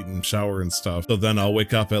of, eat and shower shower and stuff. So then I'll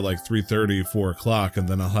wake up at like 3:30, 4 o'clock, and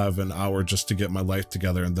then I'll have an hour just to get my life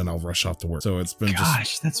together, and then I'll rush off to work. So it's been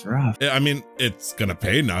that's rough. I mean, it's gonna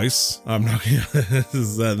pay nice. I'm not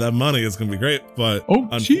gonna that money is gonna be great, but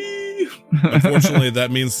unfortunately,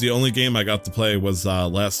 that means the only game I got to play was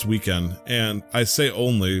last weekend. And I say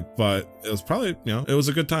only, but it was probably, it was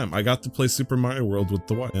a good time. I got to play Super Mario World with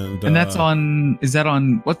the wife. And that's on, is that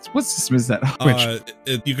on, what system is that?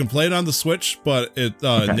 Switch. You can play it on the Switch, but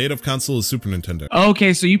native console is Super Nintendo.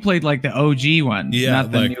 Okay, so you played like the OG one,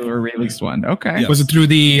 not the newer released one. Okay. Yes. Was it through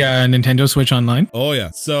the Nintendo Switch Online? Oh,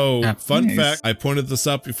 yeah. So, fun fact, I pointed this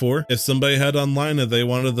out before. If somebody had online and they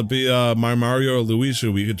wanted to be my Mario or Luigi,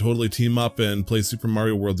 we could totally team up and play Super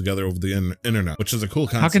Mario World together over the internet, which is a cool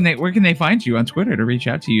concept. Where can they find you on Twitter to reach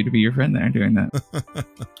out to you to be your friend there doing that?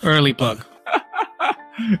 Early plug.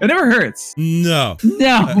 It never hurts. No,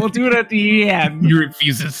 we'll do it at the end. He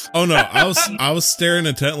refuses. Oh no, I was staring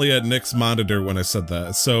intently at Nick's monitor when I said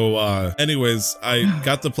that. So anyways, I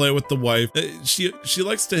got to play with the wife. She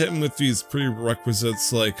likes to hit me with these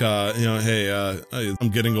prerequisites like hey, I'm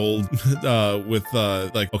getting old with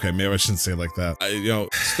like, okay, maybe I shouldn't say it like that.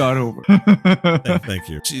 Start over. Thank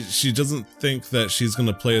you. She doesn't think that she's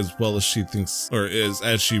gonna play as well as she thinks or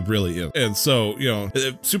as she really is. And so,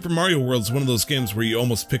 Super Mario World is one of those games where you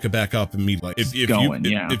almost pick it back up immediately.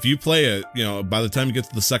 If you play it, by the time you get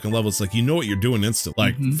to the second level, it's like what you're doing instantly.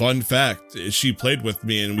 Like, fun fact, she played with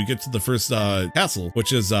me and we get to the first castle,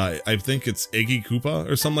 which is I think it's Iggy Koopa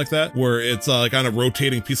or something like that, where it's like on a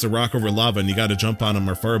rotating piece of rock over lava and you got to jump on him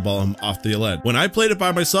or fireball him off the ledge. When I played it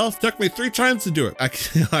by myself, it took me 3 times to do it.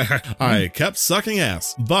 I kept sucking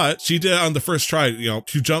ass, but she did it on the first try. 2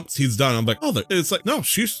 jumps, he's done. I'm like, it's like, no,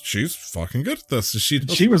 she's fucking good at this.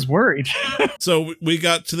 She was worried. So we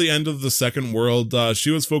got to the end of the second world.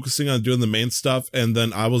 She was focusing on doing the main stuff, and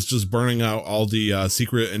then I was just burning out all the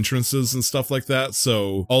secret entrances and stuff like that.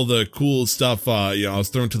 So all the cool stuff, I was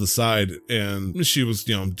thrown to the side, and she was,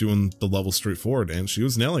 doing the level straightforward, and she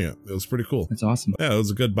was nailing it. It was pretty cool. That's awesome. Yeah, it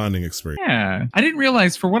was a good bonding experience. Yeah, I didn't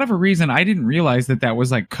realize, for whatever reason, that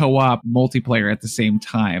was like co-op multiplayer at the same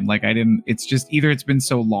time. Like, it's just either it's been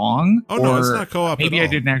so long. Oh no, it's not co-op. Maybe at all.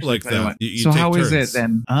 I didn't actually like that. So how is it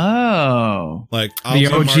then? Oh, like the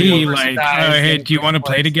OG, like, hey, do you want to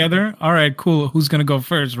play together? All right, cool. Who's gonna go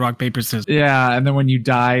first? Rock, paper, scissors. Yeah, and then when you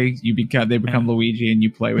die, they become Luigi, and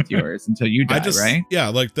you play with yours until you die, right? Yeah,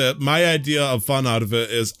 like my idea of fun out of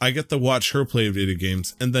it is I get to watch her play video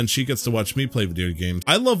games, and then she gets to watch me play video games.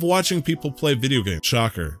 I love watching people play video games.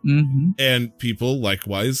 Shocker. And people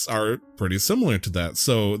likewise are pretty similar to that.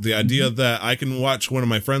 So the idea that I can watch one of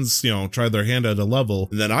my friends, try their hand at a level,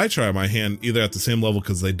 and then I try my hand either at the same level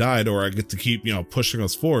because they died, or I get to keep, pushing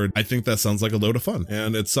us forward. I think that sounds like a load of fun,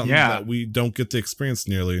 and it's something that we don't get to experience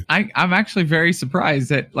nearly. I'm actually very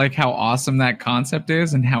surprised at like how awesome that concept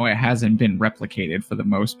is and how it hasn't been replicated for the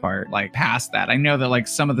most part. Like, past that, I know that like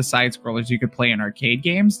some of the side scrollers you could play in arcade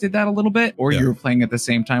games did that a little bit, or you were playing at the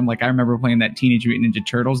same time. Like, I remember playing that Teenage Mutant Ninja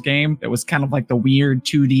Turtles game that was kind of like the weird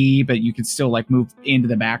 2D, but you could still like move into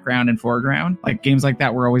the background and foreground. Like, games like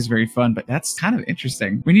that were always very fun, but that's kind of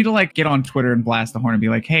interesting. We need to like get on Twitter and blast the horn and be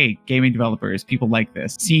like, hey, gaming developers, people like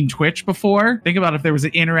this. Seen Twitch before? Think about if there was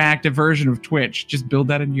an interactive version of Twitch. Just build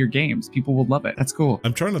that into your games. People would love it. That's cool.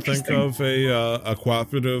 I'm trying to think of a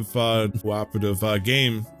cooperative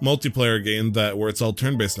game, multiplayer game where it's all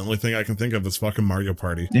turn-based. The only thing I can think of is fucking Mario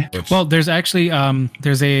Party. Yeah. Well, there's actually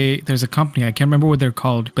there's a company, I can't remember what they're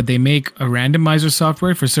called, but they make a randomizer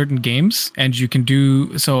software for certain games, and you can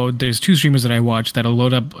do so. There's 2 streamers that I watch that'll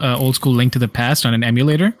load up old school Link to the Past on an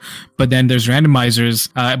emulator, but then there's randomizers,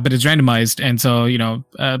 but it's randomized, and so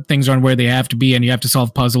things aren't where they have to be, and you have to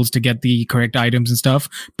solve puzzles to get the correct items and stuff.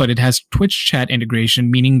 But it has Twitch chat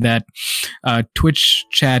integration, meaning that Twitch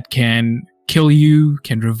chat can kill you,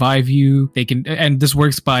 can revive you. They can, and this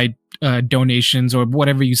works by donations or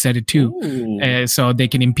whatever you set it to. So they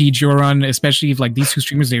can impede your run, especially if like these 2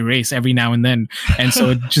 streamers, they race every now and then. And so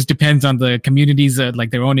it just depends on the communities, like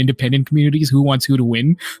their own independent communities, who wants who to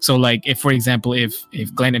win. So like if, for example, if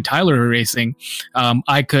Glenn and Tyler are racing,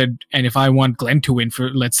 I could, and if I want Glenn to win, for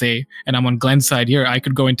let's say, and I'm on Glenn's side here, I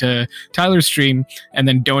could go into Tyler's stream and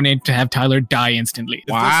then donate to have Tyler die instantly. If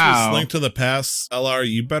this was Link to the Past, LR,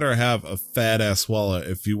 you better have a fat ass wallet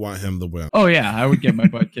if you want him to win. Oh yeah, I would get my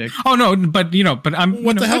butt kicked. Oh no, but I'm.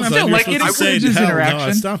 What the hell? I feel like it encourages interaction. No,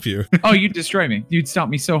 I stop you. Oh, you'd destroy me. You'd stomp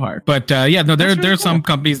me so hard. But there are some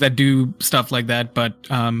companies that do stuff like that. But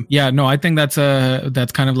I think that's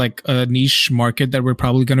kind of like a niche market that we're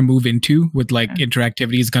probably going to move into with like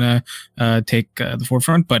interactivity is going to take the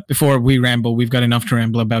forefront. But before we ramble, we've got enough to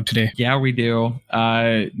ramble about today. Yeah, we do.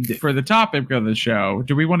 For the topic of the show,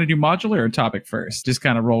 do we want to do modular or topic first? Just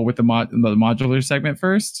kind of roll with the modular segment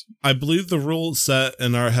first. I believe the rule set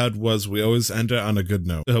in our head was we always end it on a good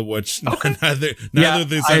note, which neither of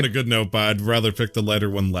these on a good note, but I'd rather pick the lighter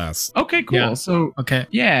one last. Okay, cool. Yeah. So, okay.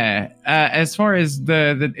 Yeah, as far as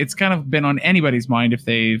the it's kind of been on anybody's mind if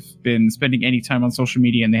they've been spending any time on social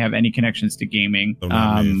media and they have any connections to gaming.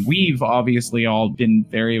 We've obviously all been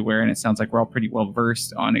very aware, and it sounds like we're all pretty well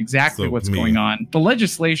versed on exactly what's going on. The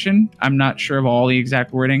legislation, I'm not sure of all the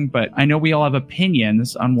exact wording, but I know we all have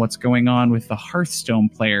opinions on what's going on with the Hearthstone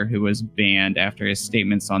player who was banned after his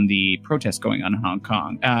statements on the protest going on in Hong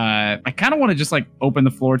Kong. I kind of want to just like open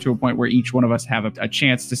the floor to a point where each one of us have a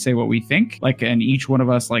chance to say what we think, and each one of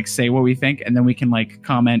us like say what we think, and then we can like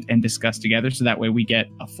comment and discuss together, so that way we get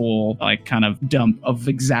a full like kind of dump of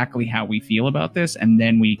exactly how we feel about this, and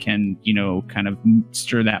then we can kind of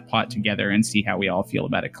stir that pot together and see how we all feel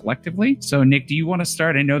about it collectively. So Nick, do you want to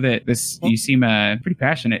start? I know that you seem pretty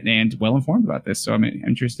passionate and well informed about this, so I'm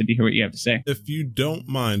interested to hear what you have to say. If you don't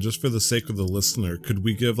mind, just for the sake of the listener, could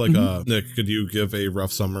we give like Nick, could you give a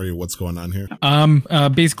rough summary of what's going on here?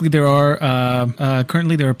 Basically there are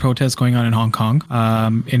currently there are protests going on in Hong Kong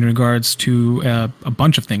in regards to a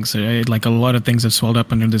bunch of things. Like a lot of things have swelled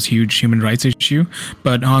up under this huge human rights issue,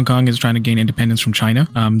 but Hong Kong is trying to gain independence from China.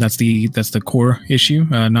 That's the core issue.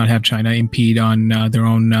 Not have China impede on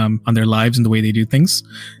their lives and the way they do things.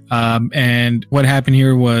 And what happened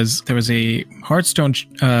here was there was a Hearthstone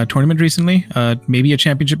tournament recently, maybe a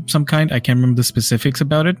championship of some kind. I can't remember the specifics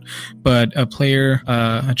about it, but a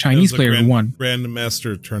Chinese player won.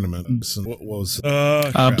 Grandmaster tournament. What was it?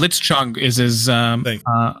 Blitzchung is his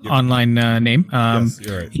online name. Yes,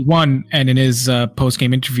 you're right. He won, and in his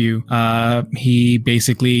post-game interview, he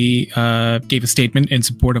basically gave a statement in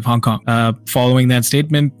support of Hong Kong. Following that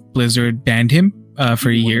statement, Blizzard banned him for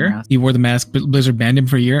a year. He wore the mask, but Blizzard banned him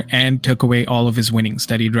for a year and took away all of his winnings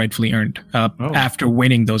that he'd rightfully earned after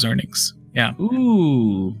winning those earnings. Yeah.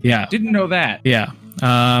 Ooh. Yeah. Didn't know that. Yeah.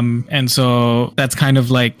 And so that's kind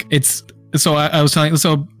of like so I was telling.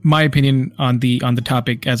 So my opinion on the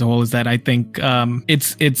topic as a whole is that I think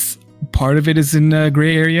it's part of it is in a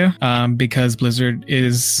gray area because Blizzard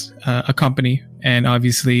is a company, and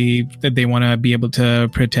obviously that they want to be able to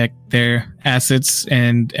protect their assets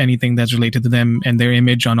and anything that's related to them and their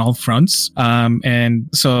image on all fronts. And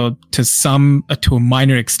so to a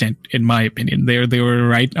minor extent, in my opinion, they were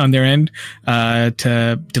right on their end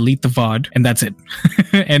to delete the VOD, and that's it.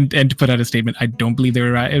 and to put out a statement. I don't believe they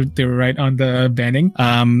were right on the banning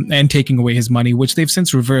and taking away his money, which they've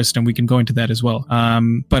since reversed, and we can go into that as well.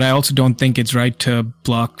 But I also don't think it's right to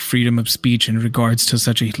block freedom of speech in regards to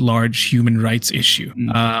such a large human rights issue.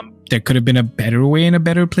 There could have been a better way and a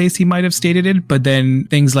better place he might have stated it, but then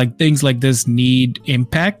things like this need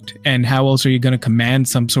impact, and how else are you going to command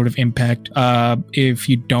some sort of impact if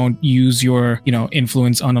you don't use your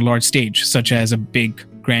influence on a large stage, such as a big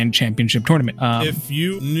grand championship tournament? If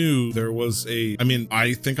you knew there was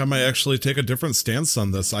I think I might actually take a different stance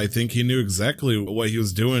on this. I think he knew exactly what he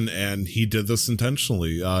was doing, and he did this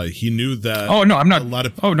intentionally. He knew that. Oh no, I'm not.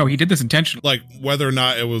 He did this intentionally. Like whether or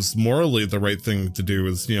not it was morally the right thing to do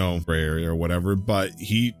is gray area or whatever, but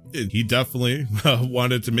he definitely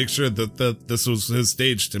wanted to make sure that this was his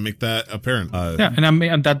stage to make that apparent.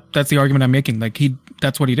 And that's the argument I'm making. Like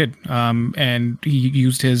that's what he did. And he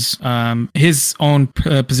used his own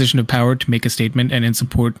position of power to make a statement and in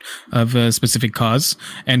support of a specific cause.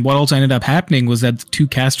 And what also ended up happening was that 2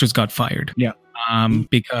 casters got fired. Yeah.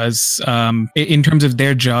 Because in terms of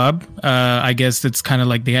their job, I guess it's kind of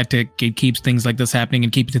like they had to keep things like this happening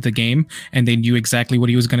and keep it to the game, and they knew exactly what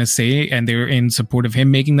he was going to say, and they were in support of him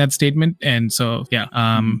making that statement. And so,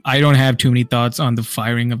 I don't have too many thoughts on the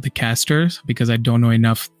firing of the casters because I don't know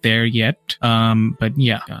enough there yet. But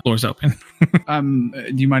floor's open.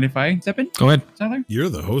 Do you mind if I step in? Go ahead, Tyler. You're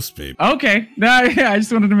the host, babe. Okay. No, I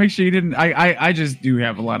just wanted to make sure you didn't. I just do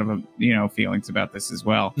have a lot of feelings about this as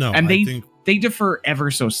well. No, and they differ ever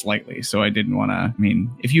so slightly, so I didn't want to.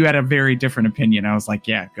 If you had a very different opinion, I was like,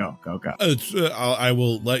 yeah, go. I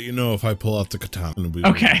will let you know if I pull out the katana.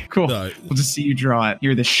 Okay, cool. We'll just see you draw it.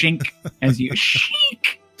 You're the shink as you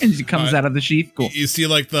shink. And it comes out of the sheath. Cool. You see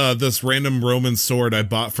like this random Roman sword I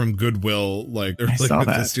bought from Goodwill. Like, I saw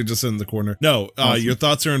that. You're just in the corner. No, awesome. Your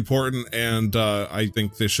thoughts are important, and I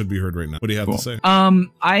think they should be heard right now. What do you have to say?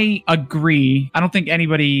 I agree. I don't think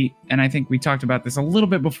anybody, and I think we talked about this a little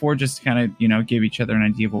bit before, just to kind of, give each other an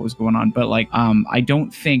idea of what was going on. But like, I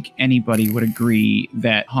don't think anybody would agree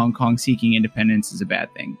that Hong Kong seeking independence is a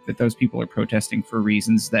bad thing, that those people are protesting for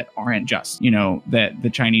reasons that aren't just, that the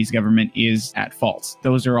Chinese government is at fault.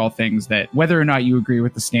 Those are all things that, whether or not you agree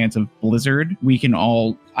with the stance of Blizzard, we can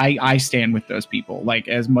all, I stand with those people. Like,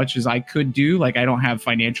 as much as I could do, like, I don't have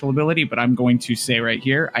financial ability, but I'm going to say right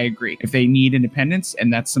here, I agree. If they need independence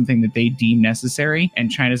and that's something that they deem necessary, and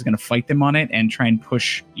China's going to fight them on it and try and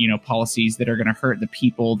push, policies that are going to hurt the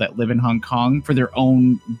people that live in Hong Kong for their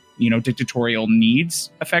own dictatorial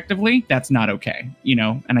needs effectively, that's not okay,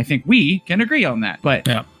 and I think we can agree on that. But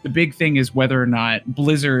the big thing is whether or not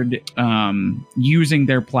Blizzard using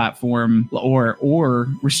their platform or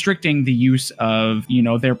restricting the use of,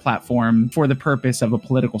 their platform for the purpose of a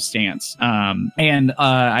political stance. And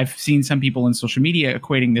I've seen some people in social media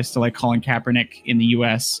equating this to like Colin Kaepernick in the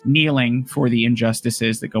US kneeling for the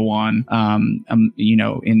injustices that go on,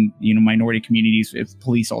 in, minority communities with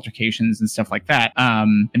police altercations and stuff like that.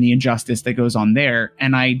 And the injustice that goes on there.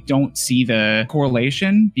 And I don't see the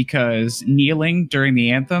correlation, because kneeling during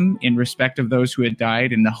the anthem in respect of those who had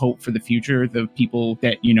died and the hope for the future, the people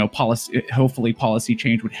that, hopefully policy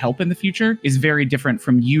change would help in the future, is very different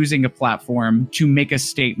from using a platform to make a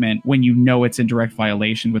statement when it's in direct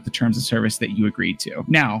violation with the terms of service that you agreed to.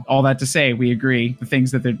 Now, all that to say, we agree the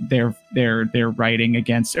things that they're rioting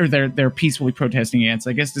against, or they're peacefully protesting against.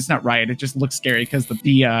 I guess it's not riot. It just looks scary because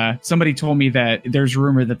somebody told me that there's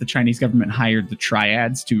rumor that the Chinese government hired the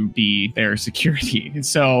triads to be their security.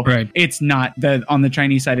 So It's not on the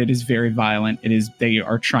Chinese side, it is very violent. They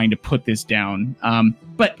are trying to put this down.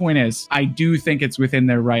 But point is, I do think it's within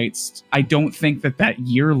their rights. I don't think that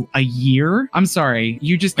year, I'm sorry,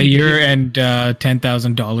 you just a year and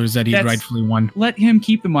 $10,000 that he rightfully won. Let him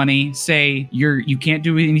keep the money, say you can't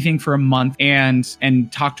do anything for a month,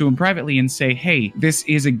 and talk to him privately and say, hey, this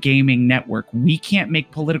is a gaming network. We can't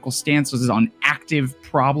make political stances on active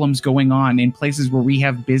problems going on in places where we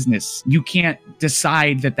have business. You can't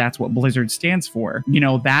decide that that's what Blizzard stands for.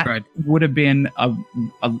 That would have been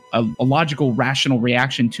a logical, rational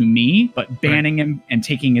reaction to me, but banning him and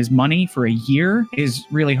taking his money for a year is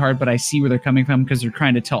really hard. But I see where they're coming from, because they're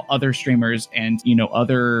trying to tell other streamers and,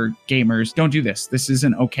 other gamers, don't do this. This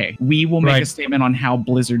isn't okay. We will make a statement on how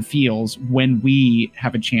Blizzard feels when we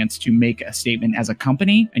have a chance to make a statement as a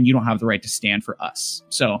company, and you don't have the right to stand for us.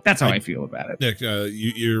 So that's how I feel about it. Nick,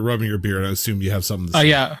 you're rubbing your beard. I assume you have something to say.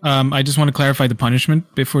 Yeah. I just want to clarify the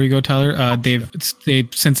punishment before you go, Tyler. They've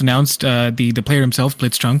since announced, the player himself,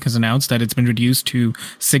 Blitzchung, has announced that it's been reduced to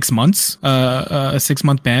 6 months, a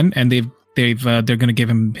 6-month ban, and they're going to give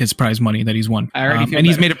him his prize money that he's won. And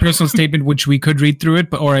he's made a personal statement, which we could read through it,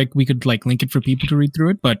 or we could link it for people to read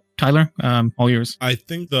through it. But Tyler, all yours. I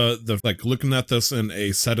think the looking at this in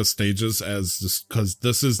a set of stages, because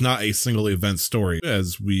this is not a single event story,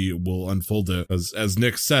 as we will unfold it. As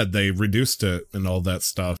Nick said, they reduced it and all that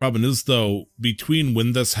stuff. Problem is, though, between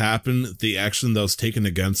when this happened, the action that was taken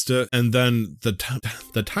against it, and then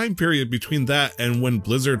the time period between that and when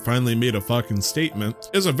Blizzard finally made a fucking statement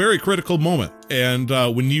is a very critical moment. And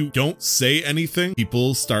when you don't say anything,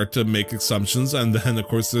 people start to make assumptions, and then of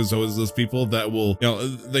course there's always those people that will,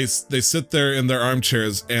 they sit there in their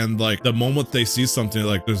armchairs, and the moment they see something,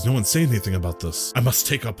 there's no one saying anything about this, I must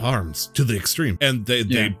take up arms to the extreme, and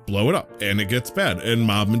they blow it up, and it gets bad. And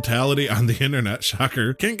mob mentality on the internet,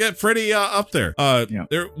 shocker, can get pretty up there.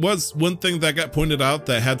 There was one thing that got pointed out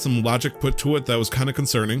that had some logic put to it that was kind of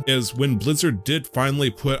concerning, is when Blizzard did finally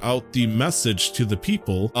put out the message to the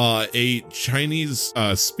people, a Chinese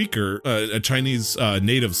speaker, a Chinese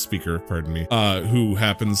native speaker, pardon me, who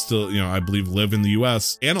happens to, I believe live in the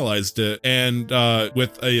US, analyzed it, and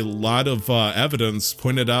with a lot of evidence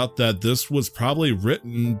pointed out that this was probably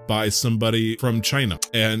written by somebody from China.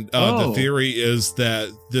 And the theory is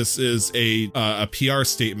that this is a PR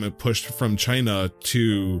statement pushed from China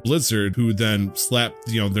to Blizzard, who then slapped,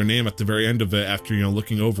 their name at the very end of it after,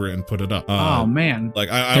 looking over it and put it up. Oh man.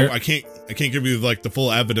 I can't give you the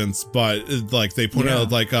full evidence, but but like they point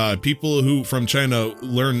out like people who from China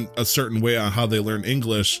learn a certain way on how they learn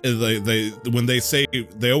English. When they say,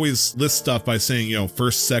 they always list stuff by saying, you know,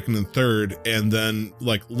 first, second, and third, and then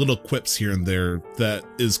like little quips here and there that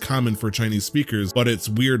is common for Chinese speakers, but it's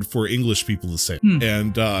weird for English people to say.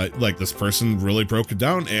 And like this person really broke it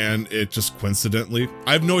down, and it just coincidentally,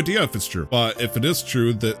 I have no idea if it's true, but if it is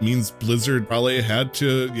true, that means Blizzard probably had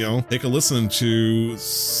to, you know, take a listen to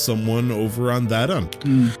someone over on that end.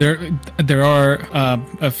 There are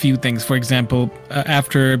a few things. For example,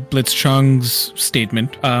 after Blitzchung's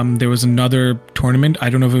statement, there was another tournament. I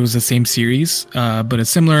don't know if it was the same series, but a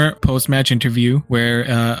similar post-match interview where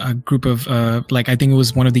a group of like, I think it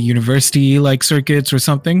was one of the university like circuits or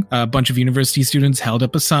something, a bunch of university students held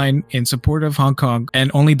up a sign in support of Hong Kong,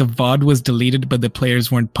 and only the VOD was deleted, but the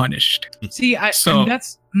players weren't punished. See, and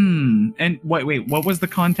that's and wait, what was the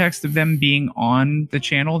context of them being on the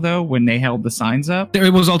channel though when they held the signs up?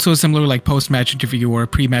 It was also a similar like post-match interview or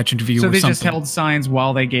pre-match interview. So or they something. just held signs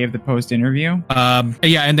while they gave the post interview.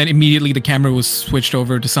 Yeah, and then immediately the camera was switched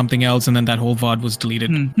over to something else, and then that whole VOD was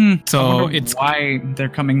deleted. So it's why they're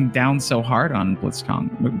coming down so hard on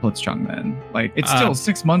Blitzchung then. Like it's still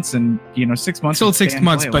 6 months, and you know 6 months. Still 6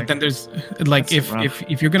 months, but then there's like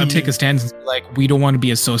if you're gonna take a stance and be like, we don't want to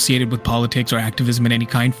be associated with politics or activism in any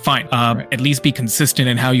kind. Fine. At least be consistent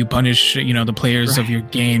in how you punish, you know, the players of your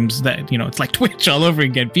games. That, you know, it's like Twitch all over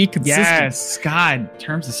again. Be consistent. Yes, God,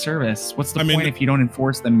 terms of service. What's the point if you don't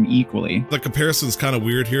enforce them equally? The comparison's kind of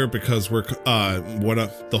weird here because we're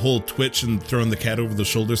the whole Twitch and throwing the cat over the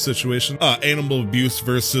shoulder situation. Animal abuse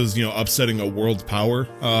versus, you know, upsetting a world power.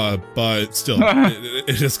 But still,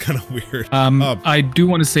 it is kind of weird. I do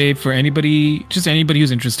want to say for anybody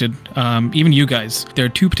who's interested, even you guys, there are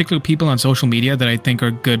two particular people on social media that I think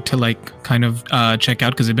are good to like kind of check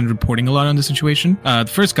out because they've been reporting a lot on the situation.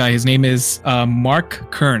 The first guy, his name is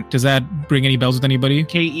Mark Kern. Does that bring any bells with anybody?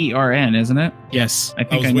 Kern, isn't it? Yes. I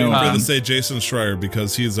was waiting for to say Jason Schreier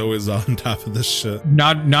because he's always on top of this shit.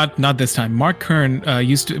 Not this time. Mark Kern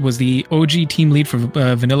was the OG team lead for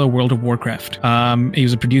Vanilla World of Warcraft. He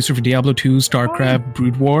was a producer for Diablo 2, StarCraft,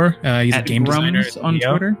 Brood War. He's a game designer on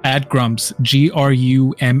Twitter. At Grumz,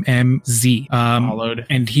 GRUMMZ. Followed.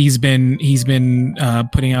 And he's been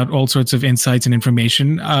putting out all sorts of insights and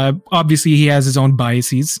information. Obviously, he has his own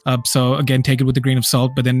biases. So again, take it with a grain of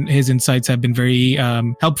salt. But then his insights have been very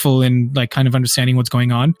helpful in like kind of understanding what's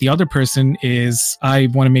going on. The other person is, I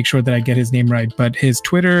want to make sure that I get his name right, but his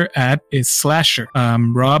Twitter @is Slasher,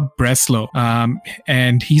 Rob Breslow.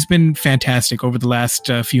 And he's been fantastic over the last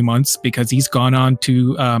few months because he's gone on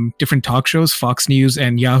to different talk shows, Fox News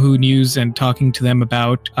and Yahoo News, and talking to them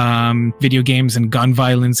about video games and gun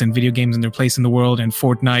violence and video games and their place in the world and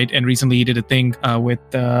Fortnite. And recently he did a thing with,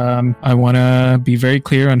 I want to be very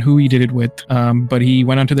clear on who he did it with, but he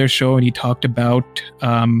went onto their show and he talked about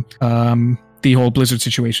the whole Blizzard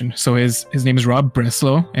situation. So his name is Rob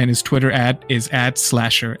Breslow, and his Twitter is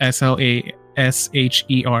 @Slasher, SLASHER.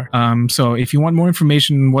 So if you want more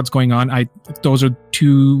information on what's going on, those are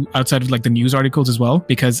two outside of like the news articles as well,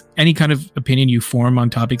 because any kind of opinion you form on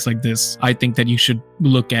topics like this, I think that you should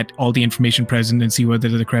look at all the information present and see whether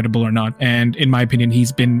they're credible or not. And in my opinion,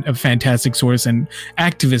 he's been a fantastic source and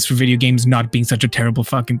activist for video games not being such a terrible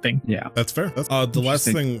fucking thing. Yeah, that's fair. That's, the last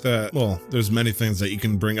thing that, well, there's many things that you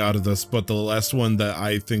can bring out of this, but the last one that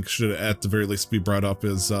I think should at the very least be brought up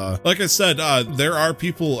is, like I said, there are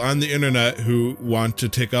people on the internet who want to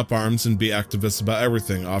take up arms and be activists about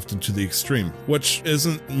everything, often to the extreme, which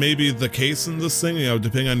isn't maybe the case in this thing, you know,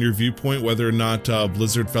 depending on your viewpoint, whether or not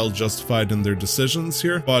Blizzard felt justified in their decisions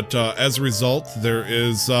here. But as a result, there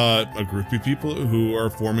is a group of people who are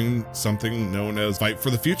forming something known as Fight for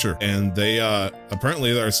the Future, and they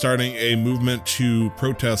apparently are starting a movement to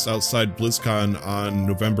protest outside BlizzCon on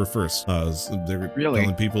November 1st. They're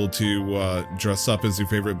telling people to dress up as your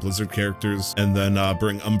favorite Blizzard characters and then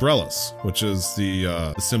bring umbrellas, which is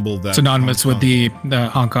the symbol that synonymous with the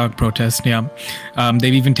Hong Kong protest. Yeah,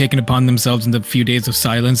 they've even taken upon themselves in the few days of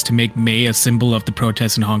silence to make May a symbol of the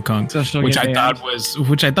protest in Hong Kong, which I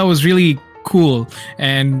thought was really cool.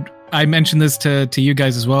 And I mentioned this to you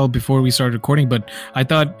guys as well before we started recording, but I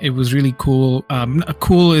thought it was really cool.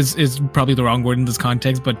 Cool is probably the wrong word in this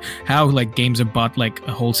context, but how like games have brought like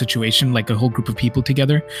a whole situation, like a whole group of people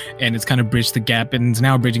together, and it's kind of bridged the gap, and it's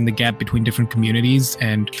now bridging the gap between different communities.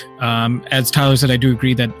 And as Tyler said, I do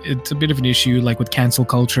agree that it's a bit of an issue, like with cancel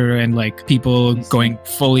culture and like people going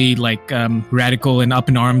fully like radical and up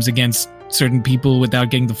in arms against certain people without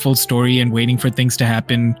getting the full story and waiting for things to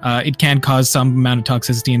happen, it can cause some amount of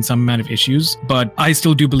toxicity and some amount of issues. But I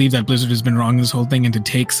still do believe that Blizzard has been wrong in this whole thing, and to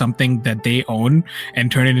take something that they own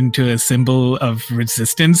and turn it into a symbol of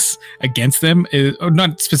resistance against them, or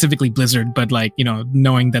not specifically Blizzard, but like, you know,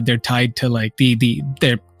 knowing that they're tied to like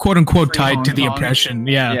they're quote unquote tied to the oppression.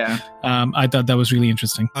 Yeah. I thought that was really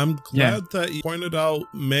interesting. I'm glad that you pointed out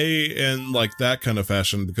May in like that kind of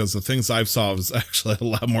fashion, because the things I've saw was actually a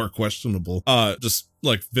lot more questionable. Just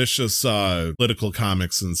like vicious political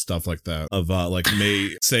comics and stuff like that, of like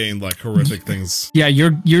May saying like horrific things. Yeah,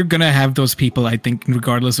 you're gonna have those people, I think,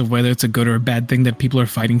 regardless of whether it's a good or a bad thing that people are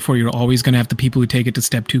fighting for. You're always gonna have the people who take it a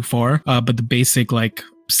step too far. But the basic like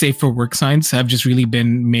safe for work signs have just really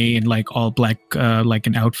been May in like all black, like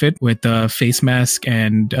an outfit with a face mask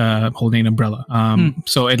and holding an umbrella.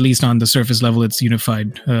 So at least on the surface level, it's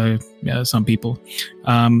unified some people.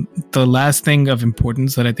 The last thing of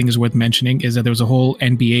importance that I think is worth mentioning is that there was a whole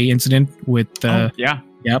NBA incident with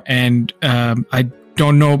Yep. And I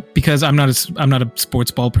don't know, because I'm not a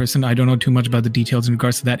sports ball person. I don't know too much about the details in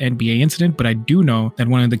regards to that NBA incident, but I do know that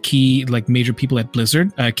one of the key like major people at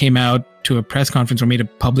Blizzard came out to a press conference or made a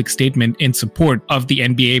public statement in support of the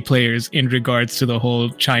NBA players in regards to the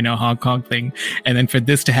whole China-Hong Kong thing. And then for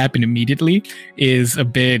this to happen immediately is a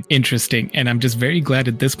bit interesting. And I'm just very glad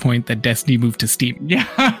at this point that Destiny moved to Steam.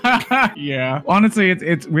 Yeah. Yeah. Honestly,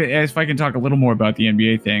 it's if I can talk a little more about the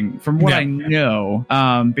NBA thing, from what I know,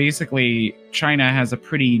 basically China has a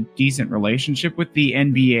pretty decent relationship with the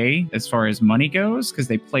NBA as far as money goes, because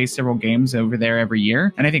they play several games over there every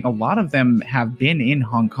year. And I think a lot of them have been in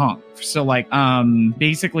Hong Kong. So like,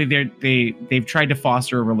 basically they've tried to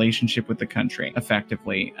foster a relationship with the country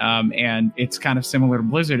effectively. And it's kind of similar to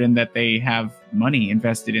Blizzard in that they have money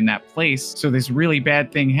invested in that place. So this really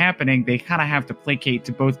bad thing happening, they kind of have to placate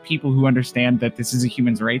to both people who understand that this is a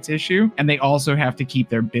human rights issue, and they also have to keep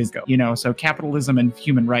their biz going, you know. So capitalism and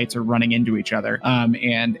human rights are running into each other.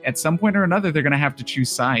 And at some point or another, they're going to have to choose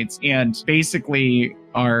sides. And basically,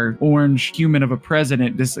 our orange human of a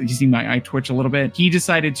president, you see my eye twitch a little bit, he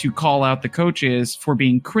decided to call out the coaches for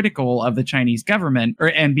being critical of the Chinese government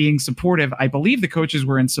and being supportive. I believe the coaches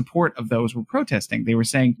were in support of those who were protesting. They were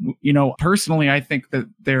saying, you know, personally, I think that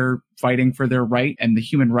they're fighting for their right and the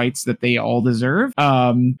human rights that they all deserve.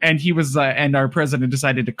 And he was, and our president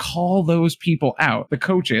decided to call those people out, the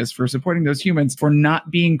coaches, for supporting those humans, for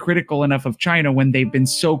not being critical enough of China when they've been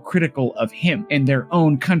so critical of him in their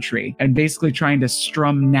own country, and basically trying to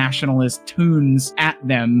strum nationalist tunes at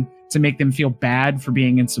them to make them feel bad for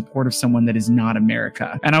being in support of someone that is not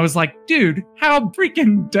America. And I was like, dude, how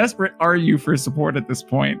freaking desperate are you for support at this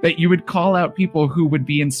point, that you would call out people who would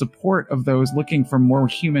be in support of those looking for more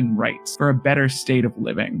human rights, for a better state of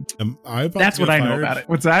living? That's what I know about it.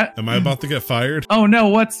 What's that? Am I about to get fired? Oh no,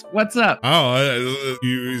 what's up? Oh,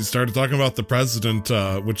 you started talking about the president,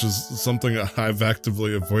 which is something I've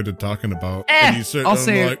actively avoided talking about. I'll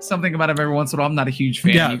say something about him every once in a while. I'm not a huge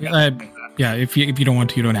fan. Yeah, if you don't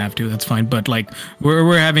want to, you don't have to. That's fine. But like,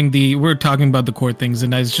 we're talking about the core things,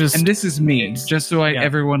 and it's just. And this is me, just so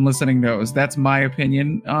everyone listening knows. That's my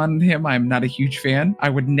opinion on him. I'm not a huge fan. I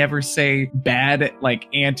would never say bad, like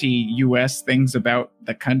anti-US things about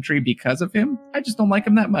the country because of him. I just don't like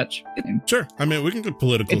him that much. Sure. I mean, we can get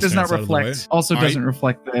political. It does not reflect. Also, doesn't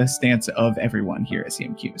reflect the stance of everyone here at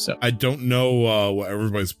CMQ. So I don't know what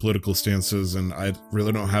everybody's political stance is, and I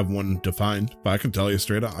really don't have one defined. But I can tell you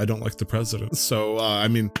straight up, I don't like the president. So I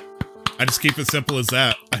mean, I just keep it simple as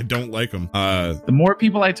that. I don't like him. The more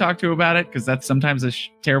people I talk to about it, because that's sometimes a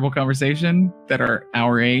terrible conversation, that are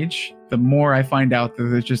our age, the more I find out that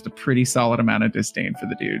there's just a pretty solid amount of disdain for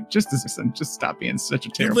the dude. Just stop being such a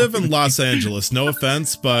terrible. You live in Los Angeles, no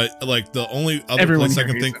offense, but like the only other place I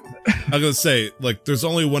can think, I'm gonna say, like, there's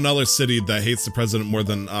only one other city that hates the president more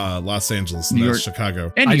than Los Angeles, and that's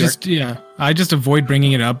Chicago. And I just avoid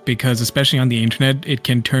bringing it up because, especially on the internet, it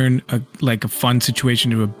can turn a fun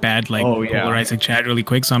situation to a bad, polarizing chat really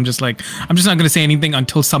quick. So I'm just not gonna say anything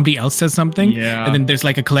until somebody else says something. Yeah. And then there's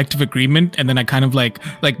like a collective agreement, and then I kind of like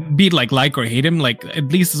be it like or hate him, like at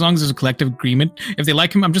least as long as there's a collective agreement. If they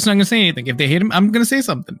like him, I'm just not gonna say anything. If they hate him, I'm gonna say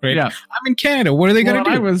something, right? Yeah. I'm in Canada. What are they gonna do?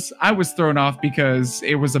 I was thrown off because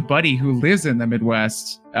it was a buddy who lives in the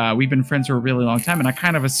Midwest we've been friends for a really long time. And I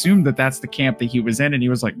kind of assumed that that's the camp that he was in. And he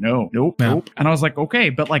was like, nope. And I was like, okay.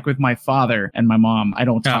 But like with my father and my mom, I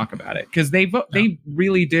don't talk about it because they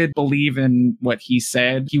really did believe in what he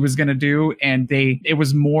said he was going to do. And it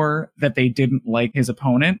was more that they didn't like his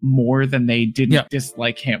opponent more than they didn't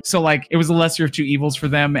dislike him. So like it was a lesser of two evils for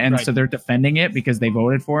them. And so they're defending it because they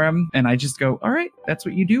voted for him. And I just go, all right, that's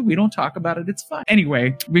what you do. We don't talk about it. It's fine.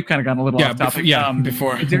 Anyway, we've kind of gotten a little off topic.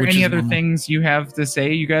 Before. Is there any other things you have to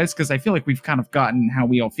say, you guys? Because I feel like we've kind of gotten how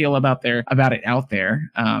we all feel about it out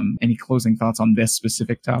there. Any closing thoughts on this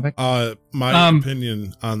specific topic? My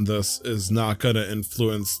opinion on this is not going to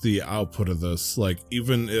influence the output of this. Like,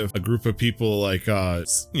 even if a group of people like,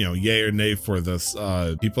 yay or nay for this,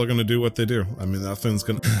 people are going to do what they do. I mean, nothing's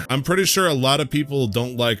going to... I'm pretty sure a lot of people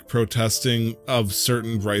don't like protesting of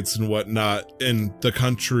certain rights and whatnot in the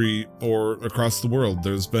country or across the world.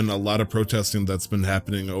 There's been a lot of protesting that's been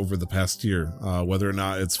happening over the past year, whether or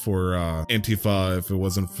not it's for Antifa, if it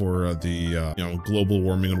wasn't for the global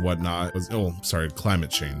warming and whatnot. Climate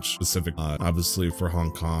change specific, obviously for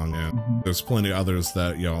Hong Kong, and there's plenty of others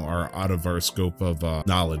that are out of our scope of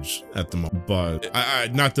knowledge at the moment. But I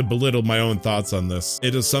not to belittle my own thoughts on this,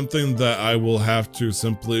 it is something that I will have to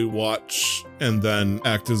simply watch and then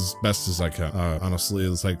act as best as I can. Honestly,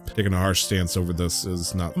 it's like taking a harsh stance over this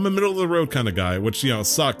is not... I'm a middle of the road kind of guy, which,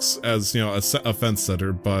 sucks as, a fence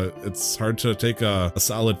setter, but it's hard to take a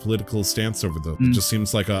solid political stance over this. It just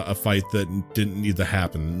seems like a fight that didn't need to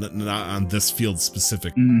happen, not on this field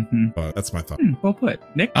specific. But that's my thought. Well put.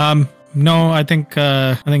 Nick? No, I think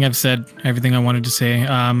I've said everything I wanted to say.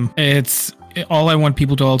 All I want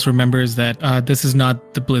people to also remember is that this is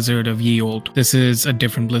not the Blizzard of ye old. This is a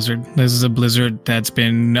different Blizzard. This is a Blizzard that's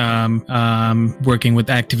been working with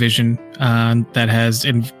Activision, that has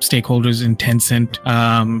stakeholders in Tencent.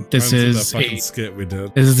 This is a skit we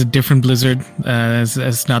did. This is a different Blizzard.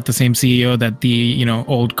 It's not the same CEO that the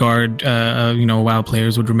old guard WoW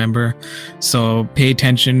players would remember. So pay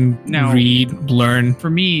attention, read, learn. For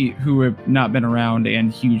me, who have not been around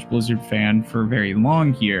and huge Blizzard fan for very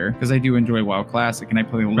long here, because I do enjoy WoW Classic and I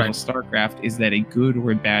play a little StarCraft, is that a good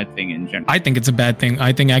or a bad thing in general? I think it's a bad thing.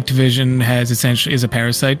 I think Activision is a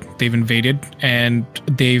parasite. They've invaded and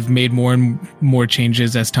they've made more and more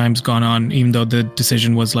changes as time's gone on, even though the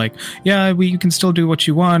decision was like, you can still do what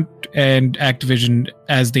you want. And Activision,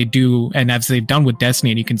 as they do and as they've done with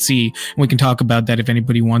Destiny, and you can see, and we can talk about that if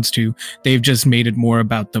anybody wants to, they've just made it more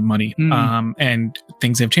about the money. And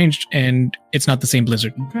things have changed and it's not the same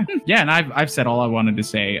Blizzard. Okay. Yeah, and I've said all I wanted to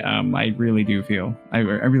say. I really do feel, I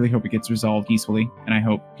really hope it gets resolved peacefully, and I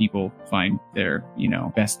hope people find their,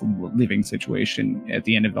 best living situation at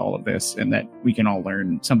the end of all of this, and that we can all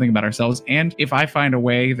learn something about ourselves. And if I find a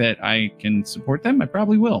way that I can support them, I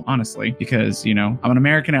probably will, honestly, because, I'm an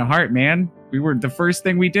American at heart, man. The first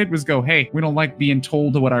thing we did was go, hey, we don't like being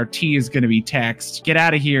told what our tea is going to be taxed. Get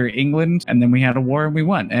out of here, England. And then we had a war and we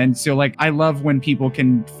won. And so I love when people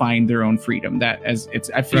can find their own freedom.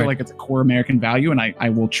 I feel like it's a core American value, and I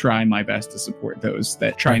will try my best to support those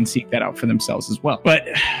that try and seek that out for themselves as well. But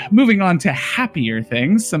moving on to happier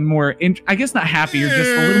things, some more, I guess not happier, just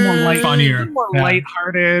a little more funnier,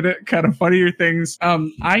 lighthearted, kind of funnier things.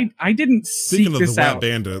 I didn't seek this out. Speaking of the Wet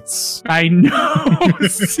Bandits. I know.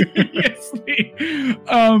 Seriously.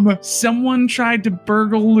 Someone tried to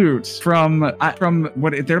burgle loot from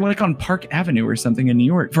what they're like on Park Avenue or something in New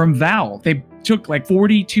York, from Valve. They took like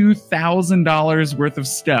 $42,000 worth of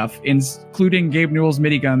stuff, including Gabe Newell's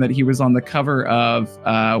minigun that he was on the cover of.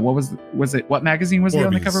 What magazine was he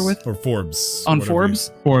on the cover with? Or Forbes. On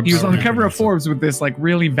Forbes? Forbes. He was on the cover of Forbes with this like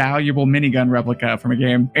really valuable minigun replica from a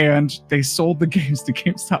game, and they sold the games to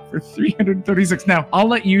GameStop for $336. Now, I'll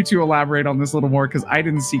let you two elaborate on this a little more because I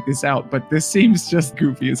didn't seek this out, but this seems just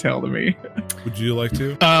goofy as hell to me. Would you like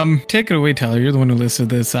to? Take it away, Tyler. You're the one who listed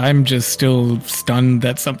this. I'm just still stunned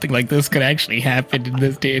that something like this could actually happen in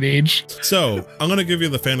this day and age. So I'm gonna give you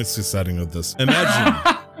the fantasy setting of this.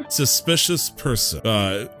 Imagine suspicious person,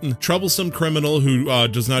 troublesome criminal who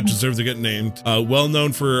does not deserve to get named, well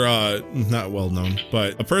known for not well known,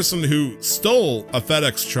 but a person who stole a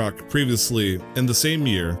FedEx truck previously in the same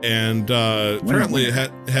year, and currently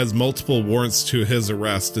has multiple warrants to his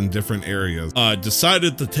arrest in different areas,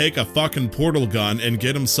 decided to take a fucking portal gun and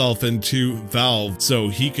get himself into Valve so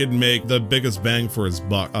he could make the biggest bang for his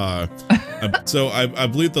buck. So I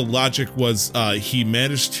believe the logic was he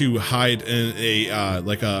managed to hide in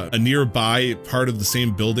a nearby part of the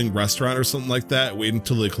same building restaurant or something like that, wait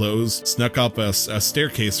until they closed, snuck up a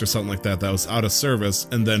staircase or something like that was out of service,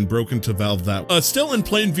 and then broke into Valve that still in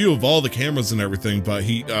plain view of all the cameras and everything. But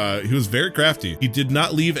he was very crafty. He did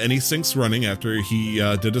not leave any sinks running after he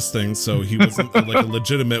did his thing, so he wasn't like a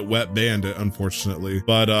legitimate wet bandit, unfortunately.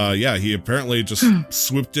 But yeah, he apparently just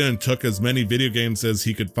swooped in, took as many video games as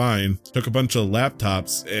he could find, took a bunch of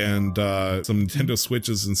laptops and some Nintendo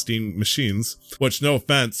Switches and Steam machines, which, no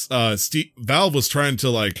offense, Valve was trying to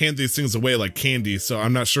like hand these things away like candy, so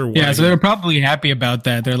I'm not sure why. Yeah, so they're probably happy about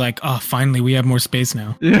that. They're like, oh, finally we have more space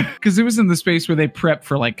now. Yeah, because it was in the space where they prep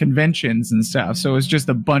for like conventions and stuff, so it was just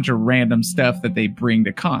a bunch of random stuff that they bring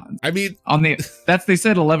to cons. I mean, they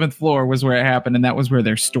said 11th floor was where it happened, and that was where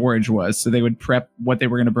their storage was, so they would prep what they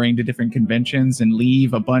were going to bring to different conventions and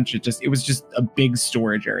leave a bunch of it was just a big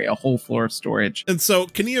storage area, a whole floor of storage. And so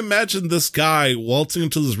can you imagine this guy waltzing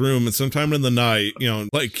into this room and sometime in the night,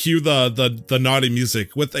 like cue the naughty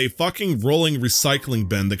music with a fucking rolling recycling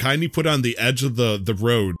bin, the kind you put on the edge of the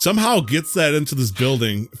road, somehow gets that into this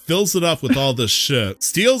building, fills it up with all this shit,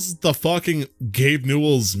 steals the fucking Gabe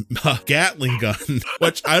Newell's Gatling gun,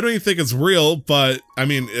 which I don't even think is real, but I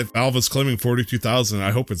mean, if Valve is claiming 42,000,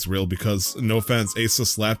 I hope it's real, because no offense,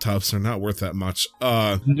 Asus laptops are not worth that much.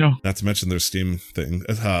 No. Not to mention their Steam thing.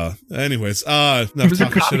 Anyways, there was a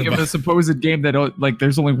copy of a supposed game that like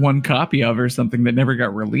there's only one copy of or something that never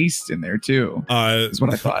got released in there too. That's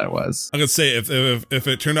what I thought it was. I'm gonna say if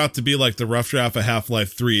it turned out to be like the rough draft of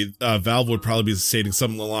Half-Life 3, Valve would probably be stating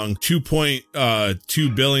something along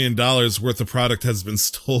 $2.2 billion worth of product has been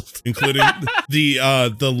stolen, including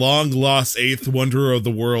the long lost eighth wonder of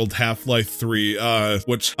the world, Half-Life 3,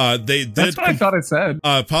 which they did. That's what I thought it said.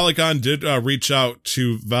 Polygon did reach out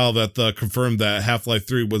to Valve that confirmed that Half-Life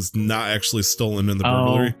 3 was not actually stolen in the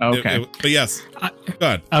burglary. Okay. But yes, go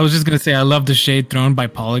ahead. I was just gonna say I love the shade thrown by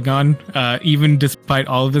Polygon. Even despite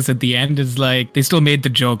all of this, at the end is like they still made the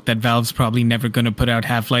joke that Valve's probably never gonna put out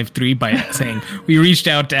Half-Life 3 by saying we reached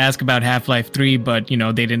out to ask about Half-Life 3, but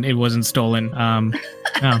they didn't. It wasn't stolen.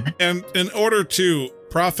 No. And in order to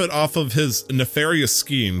profit off of his nefarious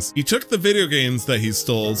schemes, he took the video games that he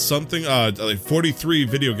stole, something like 43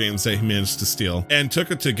 video games that he managed to steal, and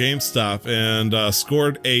took it to GameStop and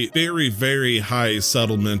scored a very, very high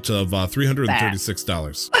settlement of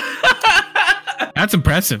 $336. That's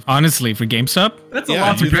impressive, honestly, for GameStop. That's a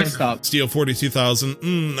lot for GameStop. Steal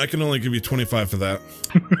 42,000. I can only give you 25 for that.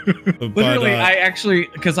 Literally, I actually,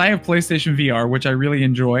 because I have PlayStation VR, which I really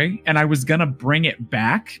enjoy, and I was gonna bring it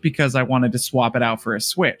back because I wanted to swap it out for a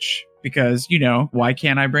Switch. Because, why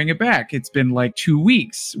can't I bring it back? It's been like 2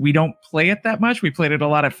 weeks. We don't play it that much. We played it a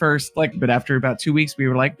lot at first, but after about 2 weeks, we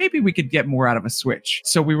were like, maybe we could get more out of a Switch.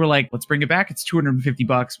 So we were like, let's bring it back. It's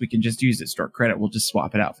 $250. We can just use it. Store credit. We'll just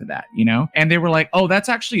swap it out for that, And they were like, oh, that's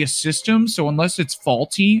actually a system. So unless it's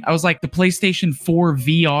faulty, I was like, the PlayStation 4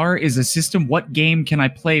 VR is a system. What game can I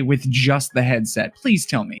play with just the headset? Please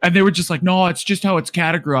tell me. And they were just like, no, it's just how it's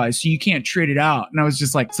categorized. So you can't trade it out. And I was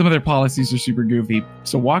just like, some of their policies are super goofy.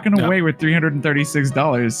 So walking away with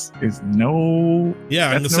 $336 is no. Yeah,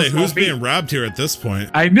 I'm gonna say who's being robbed here at this point.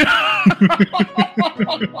 I know.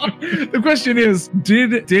 The question is,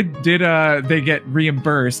 did they get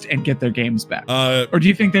reimbursed and get their games back, or do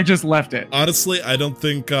you think they just left it? Honestly, I don't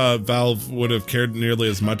think Valve would have cared nearly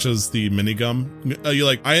as much as the minigum.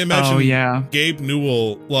 I imagine Gabe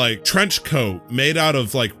Newell trench coat made out of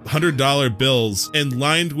 $100 bills and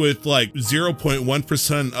lined with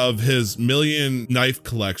 0.1% of his million knife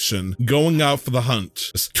collection, going out for the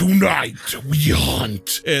hunt. Tonight we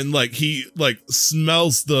hunt, and he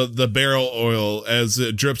smells the barrel oil as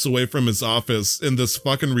it drips away from his office in this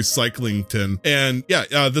fucking recycling tin. And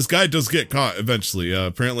this guy does get caught eventually.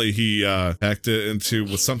 Apparently he hacked it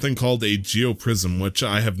into something called a GeoPrism, which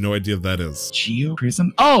I have no idea what that is.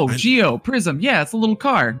 GeoPrism? Oh, GeoPrism. Yeah, it's a little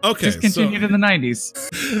car. Okay, discontinued in the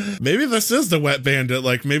 90s. Maybe this is the wet bandit.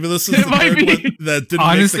 Maybe this is the third one that didn't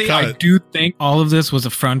Honestly, make the cut. I do think all of this was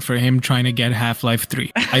a front for him trying to get Half-Life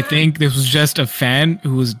 3. I think this was just a fan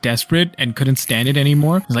who was desperate and couldn't stand it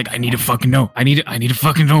anymore. He was like, I need to fucking know. I need to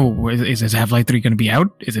fucking know. Is Half-Life 3 going to be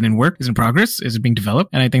out? Is it in work? Is it in progress? Is it being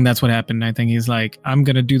developed? And I think that's what happened. I think he's like, I'm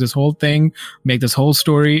going to do this whole thing, make this whole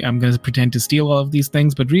story. I'm going to pretend to steal all of these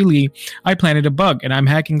things. But really, I planted a bug and I'm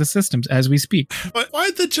hacking the systems as we speak. But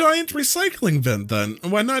why the giant recycling bin then?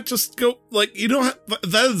 Why not just go, you don't have,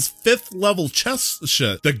 that is 5th level chess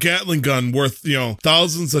shit. The Gatling gun worth,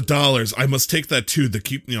 thousands of of dollars. I must take that too to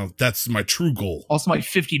keep, that's my true goal. Also my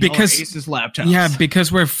 $50 Asus laptop. Yeah,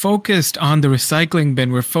 because we're focused on the recycling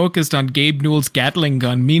bin. We're focused on Gabe Newell's Gatling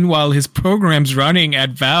gun. Meanwhile, his program's running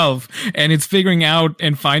at Valve and it's figuring out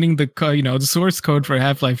and finding the the source code for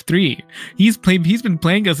Half-Life 3. He's been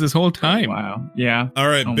playing us this whole time. Wow. Yeah. All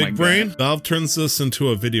right, Big Brain. Valve turns this into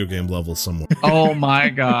a video game level somewhere. Oh my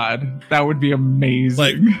god. That would be amazing.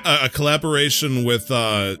 Like a collaboration with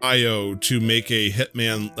IO to make a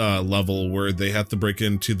Hitman level where they have to break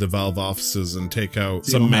into the Valve offices and take out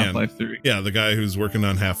some man. Half-Life 3. Yeah, the guy who's working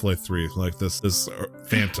on Half-Life 3, like this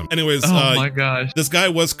Phantom. Anyways, oh my gosh. This guy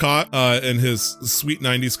was caught in his sweet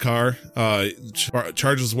 90s car.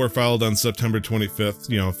 Charges were filed on September 25th,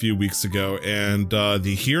 a few weeks ago, and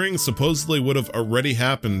the hearing supposedly would have already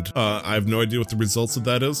happened. I have no idea what the results of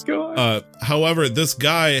that is. However, this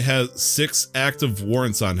guy has 6 active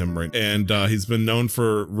warrants on him, right? And he's been known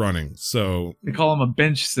for running. So they call him a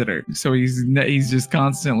bench sitter. So he's just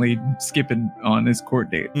constantly skipping on his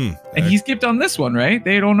court date. And he skipped on this one, right?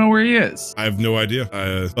 They don't know where he is. I have no idea.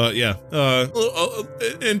 But yeah,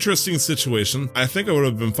 interesting situation. I think it would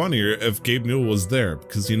have been funnier if Gabe Newell was there,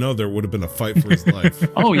 because there would have been a fight for his life.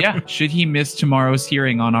 Oh yeah. Should he miss tomorrow's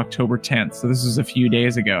hearing on October 10th? So this was a few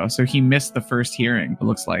days ago. So he missed the first hearing, it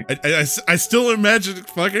looks like. I still imagine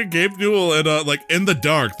fucking Gabe Newell and like in the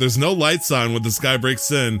dark. There's no lights on when this guy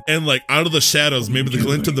breaks in, and like out of the shadows, maybe the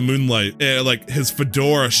glint of the moonlight, like his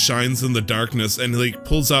fedora shines in the darkness, and he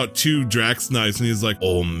pulls out 2 Drax knives, and he's like,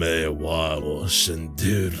 "Oh me wa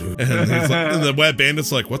shindiru," and he's like, and the Wet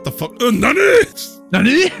Bandit's like, "What the fuck?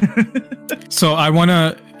 Nani?" So I want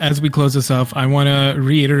to, as we close this off, I want to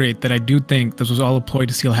reiterate that I do think this was all a ploy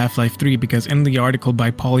to steal Half-Life 3, because in the article by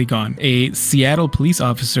Polygon, a Seattle police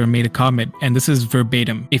officer made a comment, and this is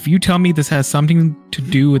verbatim. "If you tell me this has something to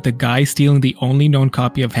do with the guy stealing the only known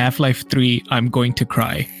copy of Half-Life 3, I'm going to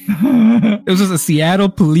cry." This was a Seattle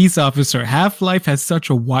police officer. Half-Life has such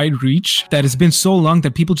a wide reach that it's been so long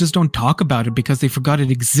that people just don't talk about it because they forgot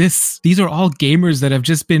it exists. These are all gamers that have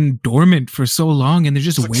just been dormant for so long, and they're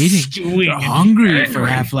just waiting. They're hungry for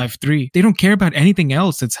Half-Life 3. They don't care about anything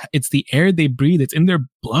else. It's the air they breathe. It's in their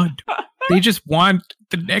blood. They just want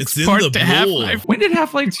the next part to Half-Life. When did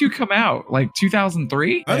Half-Life 2 come out? Like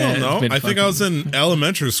 2003? I don't know. I think I was in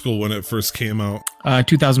elementary school when it first came out.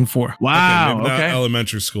 2004. Wow. Okay, not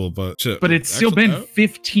elementary school, but shit. But it's still been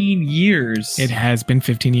 15 years. It has been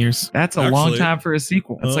 15 years. That's a long time for a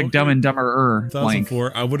sequel. That's like Dumb and Dumber.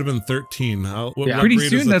 2004. I would have been 13. Pretty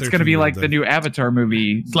soon that's going to be like the new Avatar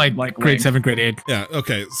movie. It's like grade 7, grade 8. Yeah.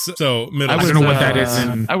 Okay. So middle. I don't know what that is.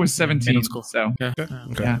 I was 17. School, so yeah.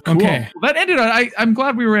 Okay. Cool. Well, that ended on. I'm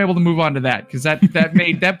glad we were able to move on to that, because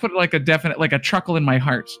that put like a definite, like a chuckle in my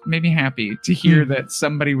heart. Made me happy to hear that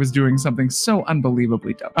somebody was doing something so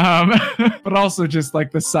unbelievably dumb. But also just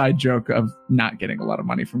like the side joke of not getting a lot of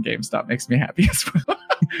money from GameStop makes me happy as well.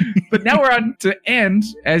 But now we're on to end,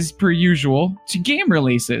 as per usual, to game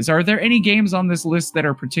releases. Are there any games on this list that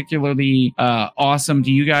are particularly awesome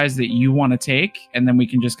to you guys that you want to take? And then we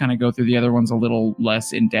can just kind of go through the other ones a little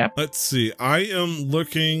less in depth. Let's see. I am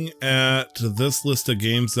looking at this list of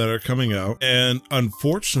games that are coming out, and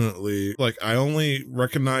unfortunately, like, I only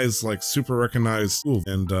recognize like super recognized.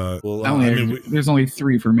 There's only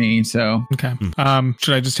 3 for me, so okay.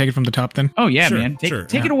 Should I just take it from the top then? Oh yeah, sure, man.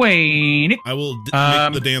 Take it away, Nick. I will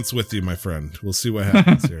make the dance with you, my friend. We'll see what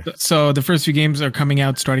happens here. So the first few games are coming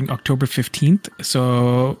out starting October 15th.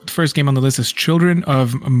 So the first game on the list is Children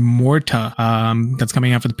of Morta. That's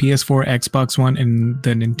coming out for the PS4, Xbox One, and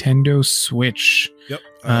the Nintendo Switch. Yep.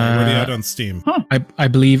 Already out on Steam. Huh. I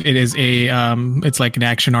believe it is it's like an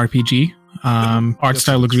action RPG. Art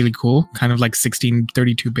style looks really cool, kind of like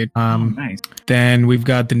 1632-bit. Nice. Then we've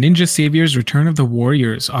got the Ninja Saviors Return of the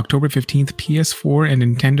Warriors, October 15th, PS4 and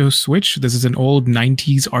Nintendo Switch. This is an old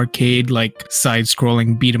 90s arcade, like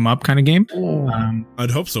side-scrolling beat 'em up kind of game.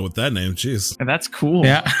 I'd hope so with that name. Jeez. That's cool.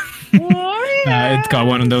 Yeah. It's got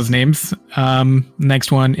one of those names.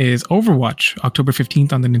 Next one is Overwatch, October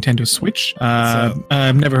 15th on the Nintendo Switch.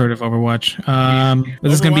 I've never heard of Overwatch.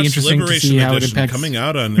 This is going to be interesting to see how it impacts. Coming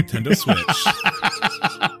out on Nintendo Switch.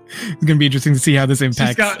 It's going to be interesting to see how this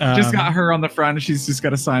impacts. Just got her on the front. She's just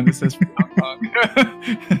got a sign that says Hong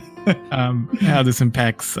Kong. how this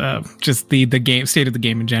impacts just the game, state of the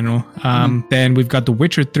game in general. Then we've got The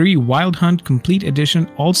Witcher 3 Wild Hunt Complete Edition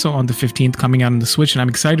also on the 15th coming out on the Switch, and I'm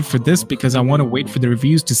excited for this because I want to wait for the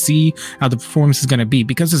reviews to see how the performance is going to be,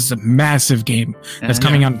 because this is a massive game that's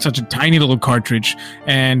coming out in such a tiny little cartridge,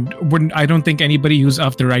 and I don't think anybody who's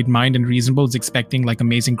of the right mind and reasonable is expecting like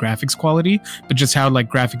amazing graphics quality, but just how like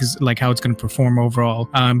graphics, like how it's going to perform overall,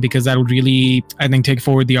 because that would really, I think, take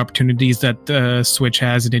forward the opportunities that the Switch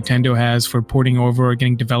has and Nintendo has for porting over or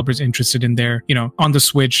getting developers interested in their, on the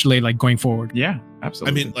Switch, like going forward. Yeah.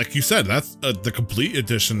 Absolutely. I mean, like you said, that's the complete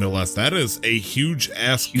edition, no less. That is a huge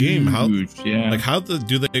ass game. How do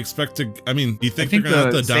they expect to? I mean, do you think they're gonna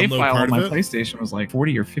have to download part of it? My PlayStation was like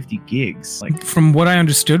 40 or 50 gigs. Like, from what I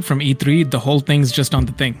understood from E3, the whole thing's just on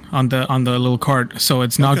the thing, on the little cart. So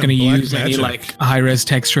it's not going to use any like high-res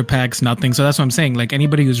texture packs, nothing. So that's what I'm saying. Like,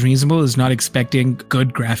 anybody who's reasonable is not expecting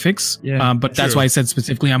good graphics. Yeah. But that's why I said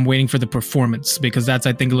specifically I'm waiting for the performance, because that's,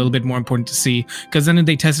 I think, a little bit more important to see. Because then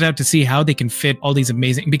they test it out to see how they can fit all these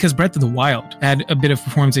amazing, because Breath of the Wild had a bit of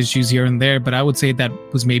performance issues here and there, but I would say that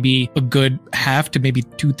was maybe a good half to maybe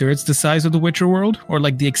 2/3 the size of the Witcher world, or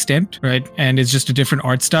like the extent, right? And it's just a different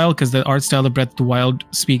art style, because the art style of Breath of the Wild,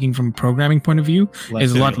 speaking from a programming point of view,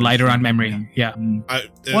 is a lot lighter on memory. Yeah.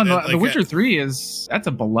 The Witcher 3 that's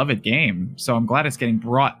a beloved game, so I'm glad it's getting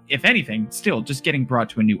brought, if anything, still just getting brought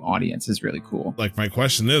to a new audience is really cool. Like, my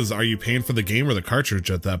question is, are you paying for the game or the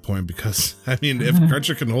cartridge at that point? Because I mean, if a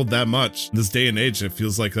cartridge can hold that much in this day and age, it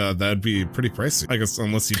feels like that'd be pretty pricey. I guess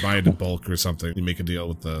unless you buy it in bulk or something, you make a deal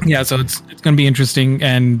with the. Yeah, so it's going to be interesting,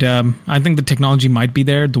 and I think the technology might be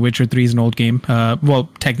there. The Witcher 3 is an old game. Well,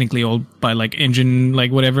 technically old by like engine,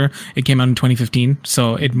 like whatever. It came out in 2015,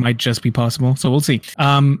 so it might just be possible. So we'll see.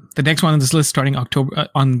 The next one on this list, starting October,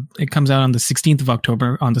 it comes out on the 16th of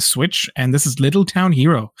October on the Switch, and this is Little Town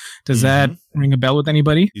Hero. Does that ring a bell with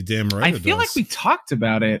anybody? You damn right. I feel like we talked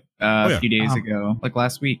about it a few days ago, like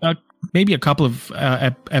last week. Maybe a couple of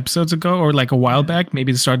episodes ago, or like a while back,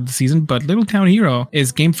 maybe the start of the season. But Little Town Hero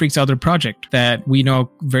is Game Freak's other project that we know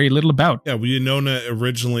very little about. Yeah, we had known it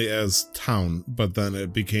originally as Town, but then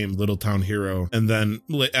it became Little Town Hero. And then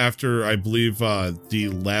after, I believe, the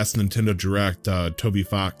last Nintendo Direct, Toby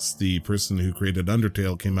Fox, the person who created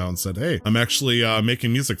Undertale, came out and said, "Hey, I'm actually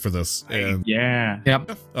making music for this." And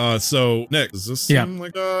so, Nick, does this seem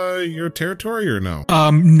like your territory or no?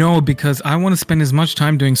 No, because I want to spend as much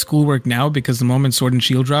time doing schoolwork now, because the moment Sword and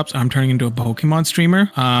Shield drops, I'm turning into a Pokemon streamer.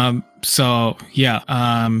 So yeah,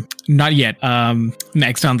 not yet.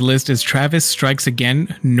 Next on the list is Travis Strikes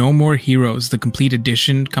Again, No More Heroes, the complete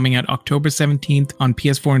edition, coming out October 17th on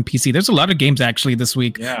PS4 and PC. There's a lot of games actually this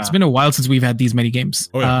week. Yeah. It's been a while since we've had these many games.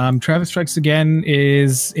 Travis Strikes Again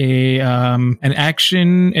is an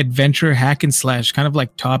action adventure hack and slash, kind of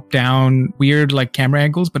like top down, weird like camera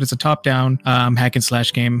angles, but it's a top down hack and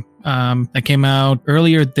slash game. That came out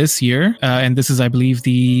earlier this year, and this is, I believe,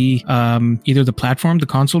 the either the platform, the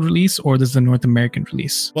console release, or this is the North American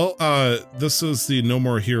release. Well, this is the No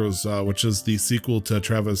More Heroes, which is the sequel to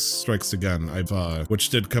Travis Strikes Again, which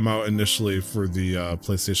did come out initially for the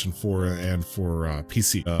PlayStation 4 and for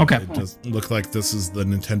PC. It does look like this is the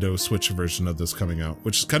Nintendo Switch version of this coming out,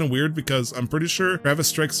 which is kind of weird because I'm pretty sure Travis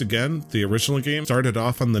Strikes Again, the original game, started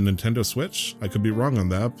off on the Nintendo Switch. I could be wrong on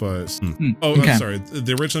that, but I'm sorry.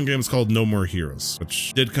 The original game is called No More Heroes,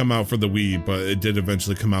 which did come out for the Wii, but it did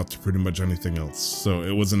eventually come out to pretty much anything else, so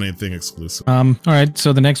it wasn't anything exclusive. All right,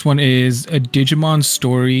 so the next one is a Digimon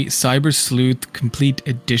Story Cyber Sleuth Complete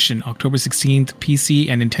Edition, October 16th, PC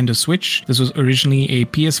and Nintendo Switch. This was originally a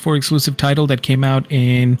PS4 exclusive title that came out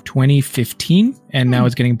in 2015, and now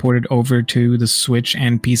it's getting ported over to the Switch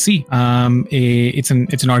and PC. It's an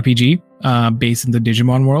RPG based in the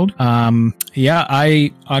Digimon world.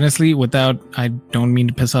 I honestly, I don't mean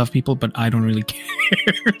to piss off people, but I don't really care.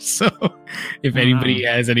 So if anybody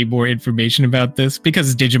has any more information about this,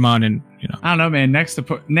 because it's Digimon, and I don't know, man. Next to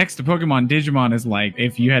Pokemon, Digimon is like,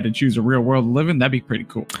 if you had to choose a real world to live in, that'd be pretty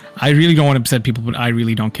cool. I really don't want to upset people, but I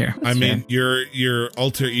really don't care. I mean, your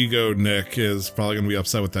alter ego Nick is probably gonna be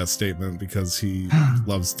upset with that statement because he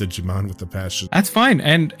loves Digimon with a passion. That's fine,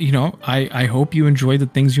 and I hope you enjoy the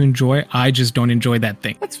things you enjoy. I just don't enjoy that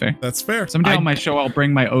thing. That's fair. That's fair. Someday on my show, I'll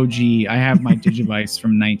bring my OG. I have my Digivice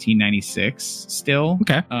from 1996 still.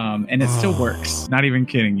 Okay. And it still works. Not even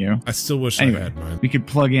kidding you. I still wish I had mine. We could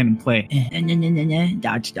plug in and play.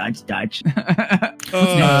 Dodge.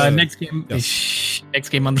 Next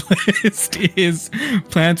game on the list is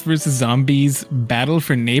Plants vs. Zombies Battle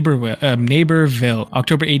for Neighborville,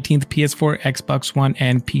 October 18th, PS4, Xbox One,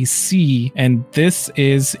 and PC. And this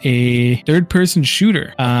is a third-person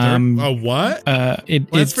shooter. What?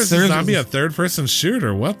 Plants vs. Zombie, a third-person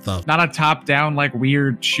shooter? What the? Not a top-down, like,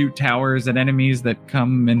 weird shoot towers at enemies that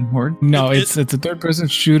come in horde? No, it's a third-person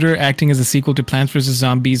shooter acting as a sequel to Plants vs.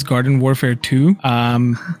 Zombies Garden Warfare 2.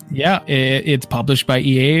 It's published by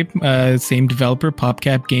EA, same developer,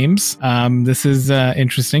 PopCap Games. This is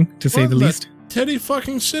interesting, to say the least. Teddy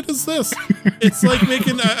fucking shit is this? It's like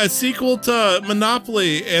making a sequel to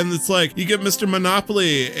Monopoly, and it's like you get Mr.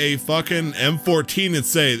 Monopoly a fucking M14 and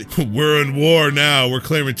say, we're in war now, we're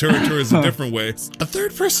claiming territories a different way. A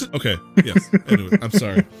third person. Okay, yes. Anyway, I'm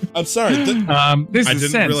sorry. This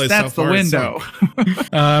is sense. That's the window.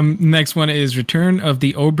 Next one is Return of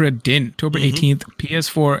the Obra Dinn, October 18th,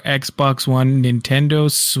 PS4, Xbox One, Nintendo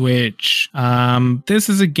Switch. This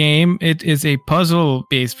is a game. It is a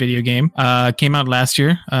puzzle-based video game. Came out last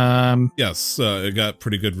year. Yes, it got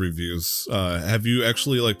pretty good reviews. Have you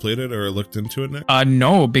actually played it or looked into it, Nick?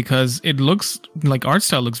 No, because it looks like art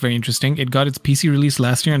style looks very interesting. It got its PC release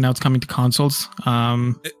last year, and now it's coming to consoles.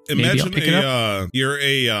 Imagine you're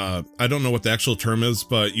I don't know what the actual term is,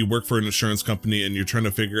 but you work for an insurance company and you're trying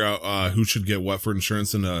to figure out who should get what for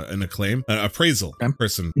insurance in a claim, an appraisal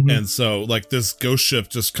person. And so this ghost ship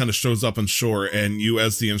just kind of shows up on shore, and you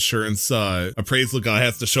as the insurance appraisal guy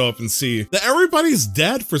has to show up and see that everybody's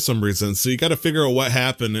dead for some reason. So you got to figure out what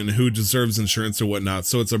happened and who deserves insurance or whatnot.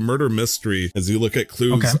 So it's a murder mystery as you look at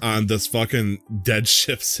clues on this fucking dead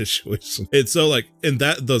ship situation. It's so in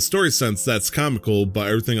the story sense, that's comical, but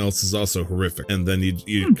everything else is also horrific. And then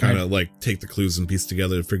you kind of take the clues and piece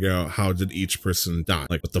together to figure out how did each person die?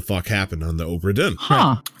 What the fuck happened on the Obra Dinn?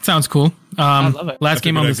 Sounds cool. I love it. Last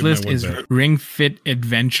game on this list is Ring Fit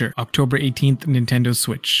Adventure, October 18th, Nintendo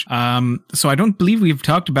Switch. So I don't believe we've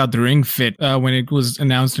talked about the Ring Fit when it was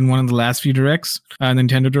announced in one of the last few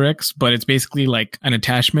Nintendo Directs, but it's basically an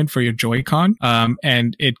attachment for your Joy-Con,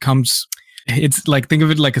 and it comes. It's think of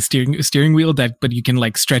it like a steering wheel but you can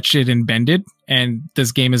stretch it and bend it. And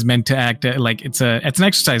this game is meant to act it's an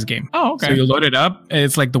exercise game. Oh, okay. So you load it up.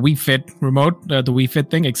 It's like the Wii Fit remote, the Wii Fit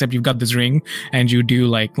thing, except you've got this ring and you do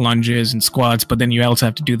lunges and squats, but then you also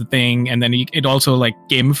have to do the thing. And then it also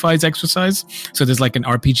gamifies exercise. So there's an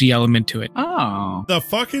RPG element to it. Oh. The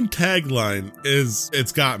fucking tagline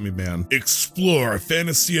it's got me, man. Explore a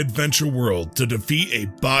fantasy adventure world to defeat a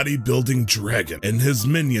bodybuilding dragon and his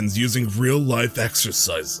minions using real life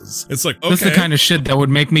exercises. It's okay. That's the kind of shit that would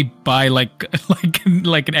make me buy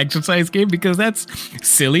an exercise game, because that's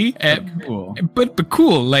silly, cool. But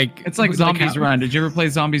cool. It's like Zombies Run. Did you ever play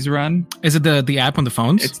Zombies Run? Is it the app on the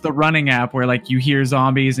phones? It's the running app where you hear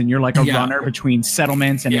zombies and you're a runner between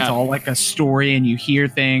settlements, and it's all a story, and you hear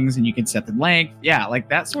things and you can set the length. Yeah,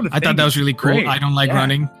 that sort of thing. I thought that was really cool. Great. I don't like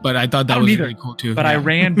running, but I thought that was really cool too. But I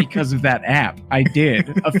ran because of that app. I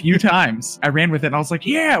did a few times. I ran with it and I was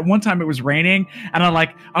one time it was raining and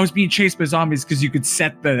I was being chased by zombies because you could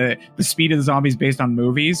set the speed of the zombies based on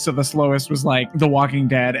movies. So the slowest was The Walking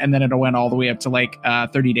Dead, and then it went all the way up to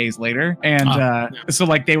 30 days later. And so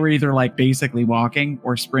they were either basically walking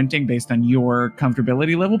or sprinting based on your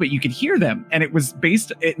comfortability level, but you could hear them, and it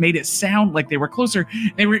made it sound like they were closer.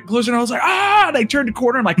 They were closer, and I was and I turned a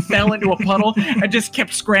corner and fell into a puddle. I just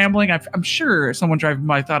kept scrambling. I'm sure someone driving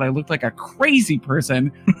by thought I looked like a crazy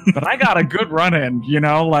person, but I got a good run in,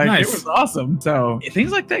 nice. It was awesome. So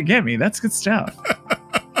things like that get me. That's good stuff.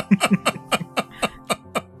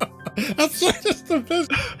 That's just the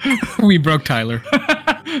best. We broke Tyler.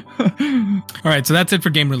 All right, so that's it for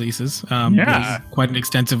game releases. Quite an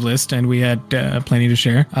extensive list, and we had plenty to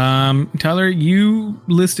share. Tyler, you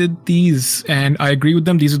listed these, and I agree with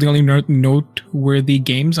them. These are the only noteworthy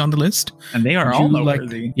games on the list. And they are all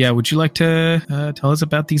noteworthy. Would you like to tell us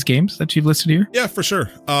about these games that you've listed here? Yeah, for sure.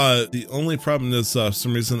 The only problem is for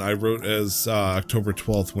some reason I wrote as October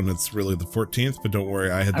 12th when it's really the 14th, but don't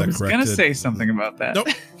worry, I had that corrected. I was going to say something about that. Nope,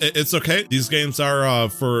 it's okay. These games are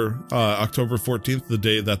for October 14th, the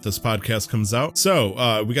day that this podcast comes out.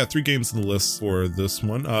 So we got 3 games on the list for this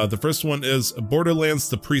one. The first one is Borderlands,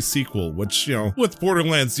 the pre-sequel, which, with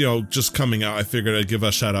Borderlands, just coming out, I figured I'd give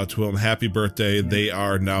a shout out to them. Happy birthday. They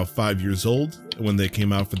are now 5 years old when they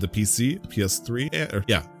came out for the PC, PS3,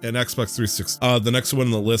 and Xbox 360. The next one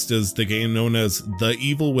on the list is the game known as The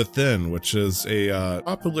Evil Within, which is a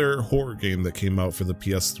popular horror game that came out for the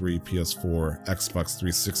PS3, PS4, Xbox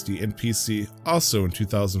 360, and PC, also in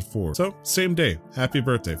 2004. So, same day. Happy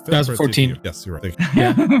birthday. 2014. Yes, you're right. Thank you.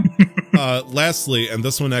 Yeah. Lastly, and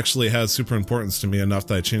this one actually has super importance to me enough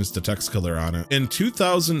that I changed the text color on it. In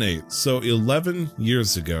 2008, so 11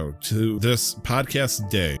 years ago to this podcast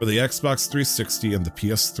day, for the Xbox 360 and the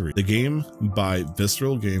PS3, the game by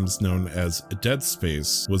Visceral Games known as Dead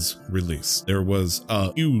Space was released. There was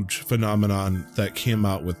a huge phenomenon that came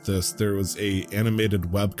out with this. There was a animated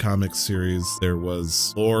webcomic series. There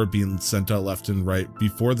was lore being sent out left and right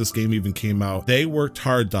before this game even came out. They worked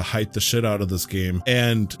hard to hype the shit out of this game.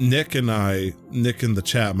 And Nick in the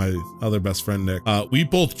chat, my other best friend Nick, we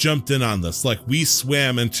both jumped in on this. Like, we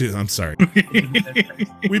swam into, I'm sorry.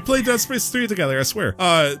 We played Dead Space 3 together, I swear.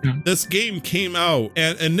 This game came out,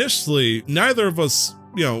 and initially, neither of us,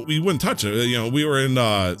 we wouldn't touch it. We were in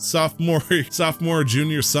sophomore,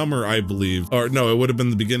 junior summer, I believe. Or no, it would have been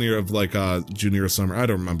the beginning of like junior summer. I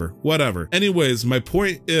don't remember. Whatever. Anyways, my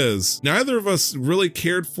point is neither of us really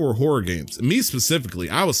cared for horror games. Me specifically,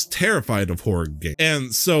 I was terrified of horror games.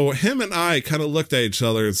 And so him and I kind of looked at each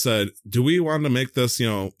other and said, do we want to make this,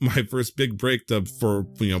 my first big break for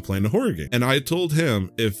playing a horror game? And I told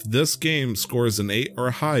him, if this game scores an 8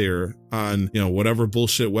 or higher on, whatever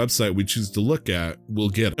bullshit website we choose to look at, we'll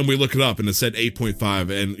get it. And we look it up and it said 8.5.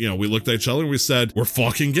 And, we looked at each other and we said, we're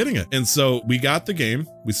fucking getting it. And so we got the game.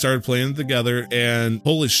 We started playing it together, and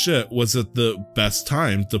holy shit, was it the best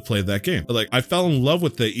time to play that game. Like, I fell in love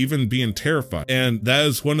with it, even being terrified. And that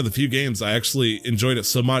is one of the few games I actually enjoyed it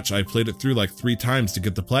so much. I played it through like 3 times to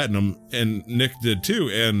get the platinum, and Nick did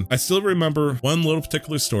too. And I still remember one little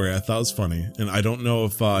particular story I thought was funny, and I don't know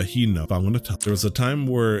if he knows, but I'm going to tell. There was a time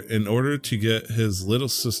where in order to get his little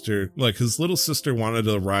sister wanted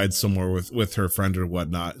to ride somewhere with her friend or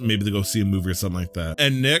whatnot, maybe to go see a movie or something like that.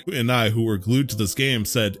 And Nick and I, who were glued to this game,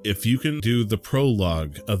 said, if you can do the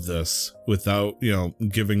prologue of this without,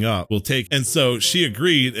 giving up, we'll take. And so she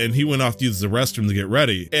agreed, and he went off to use the restroom to get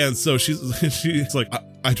ready. And so she's like,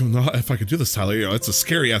 I don't know if I could do this, Tyler. It's a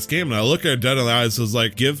scary ass game. And I look at her dead in the eyes and was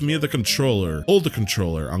like, give me the controller. Hold the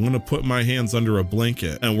controller. I'm going to put my hands under a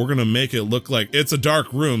blanket and we're going to make it look like it's a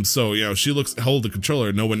dark room. So, she hold the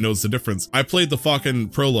controller. No one knows the difference. I played the fucking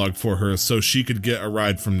prologue for her so she could get a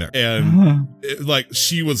ride from there. And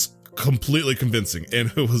she was completely convincing,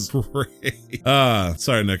 and it was great.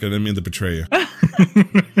 Sorry, Nick, I didn't mean to betray you.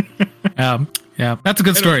 Yeah, that's a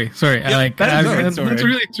good story. Sorry, yeah, that's a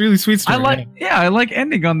really sweet story. I like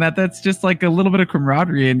ending on that. That's just like a little bit of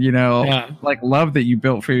camaraderie and like love that you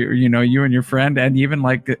built for you and your friend, and even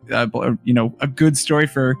like a good story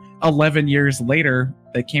for 11 years later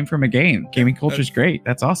that came from a game. Gaming culture is great.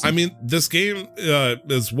 That's awesome. I mean, this game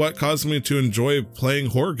is what caused me to enjoy playing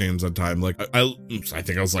horror games at time. Like I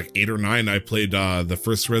think I was like 8 or 9. I played the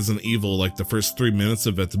first Resident Evil, like the first 3 minutes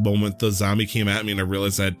of it. The moment the zombie came at me and I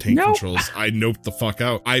realized I had tank controls, I noped the fuck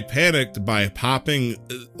out. I panicked by popping,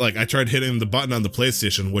 I tried hitting the button on the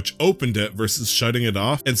PlayStation, which opened it versus shutting it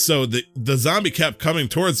off. And so the zombie kept coming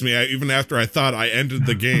towards me even after I thought I ended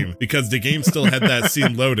the game, because the game still had that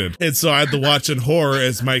scene loaded. And so I had to watch in horror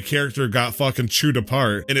as my character got fucking chewed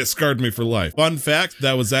apart, and it scarred me for life. Fun fact,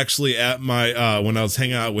 that was actually at my when I was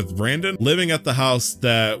hanging out with Brandon, living at the house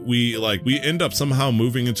that we end up somehow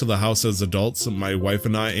moving into the house as adults, my wife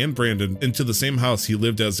and I and Brandon, into the same house he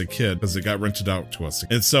lived as a kid, because it got rented out to us.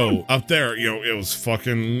 And so up there, it was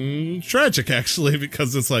fucking tragic actually,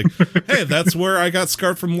 because it's like, hey, that's where I got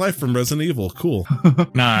scarred from life from Resident Evil. Cool.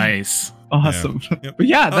 Nice. Awesome. Yeah. Yep. But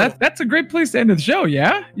yeah, that's a great place to end the show,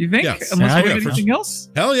 yeah? You think? Yes. Unless we have anything else?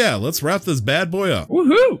 Hell yeah, let's wrap this bad boy up.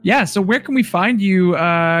 Woohoo! Yeah, so where can we find you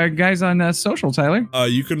guys on social, Tyler?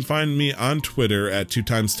 You can find me on Twitter at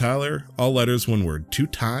 2times_Tyler, all letters, one word,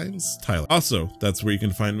 2times_Tyler. Also, that's where you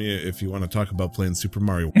can find me if you want to talk about playing Super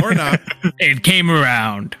Mario or not. It came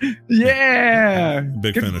around. Yeah.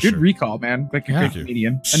 Big finisher. Good recall, man. Like a great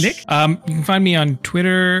comedian. Nick? You can find me on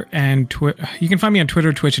Twitter and you can find me on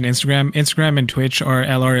Twitter, Twitch, and Instagram. Instagram and Twitch are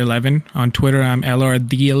LR11. On Twitter, I'm LR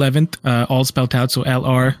the 11th, all spelled out. So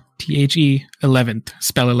LR THE 11th,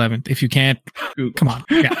 spell 11th. If you can't, come on.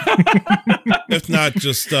 Yeah. If not,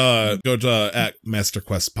 just go to at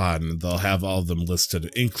MasterQuestPod and they'll have all of them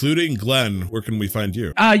listed, including Glenn. Where can we find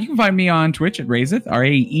you? You can find me on Twitch at Razeth,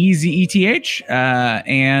 RAEZETH,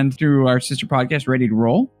 and through our sister podcast, Ready to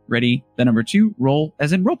Roll. Ready, the number 2, roll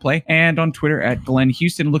as in role play, and on Twitter at Glenn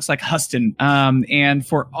Houston. It looks like Huston. And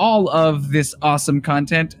for all of this awesome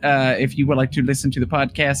content, if you would like to listen to the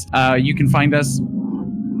podcast, you can find us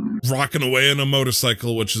rocking away in a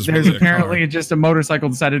motorcycle, which is there's really apparently just a motorcycle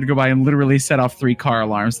decided to go by and literally set off 3 car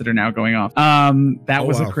alarms that are now going off. That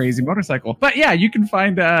was a crazy motorcycle. But yeah, you can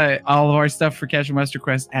find all of our stuff for Casual Master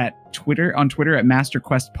Quest at Twitter at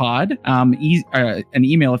MasterQuestPod. An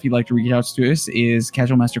email if you'd like to reach out to us is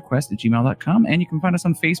casualmasterquest@gmail.com, and you can find us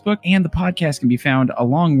on Facebook, and the podcast can be found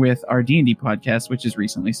along with our D&D podcast, which has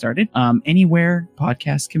recently started, anywhere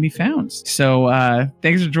podcasts can be found. So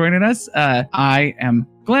thanks for joining us. I am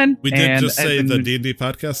Glenn. We did just say the D&D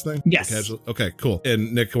podcast thing? Yes. Okay, cool.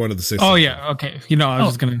 And Nick wanted to say something. Oh, yeah. Okay. I was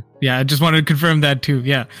just going to... Yeah, I just wanted to confirm that, too.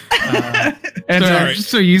 Yeah. And I'm just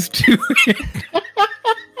so used to it.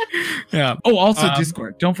 Yeah. Oh, also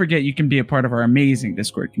Discord. Don't forget, you can be a part of our amazing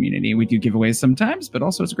Discord community. We do giveaways sometimes, but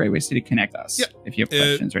also it's a great way to connect us if you have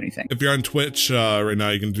questions or anything. If you're on Twitch right now,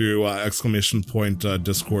 you can do !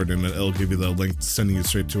 Discord, and it'll give you the link sending you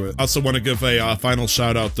straight to it. I also want to give a final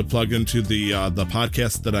shout out to plug into the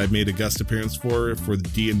podcast that I made a guest appearance for the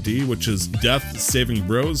D&D, which is Death Saving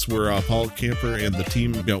Bros, where Paul Camper and the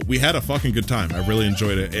team, we had a fucking good time. I really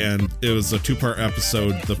enjoyed it, and it was a 2-part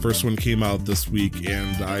episode. The first one came out this week,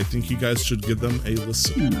 and I think you guys should give them a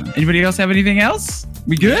listen. Anybody else have anything else?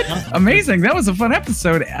 We good? Amazing. That was a fun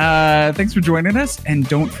episode. Thanks for joining us, and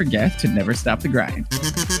don't forget to never stop the grind.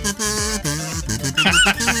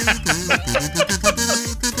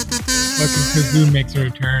 Fucking Kazoo makes a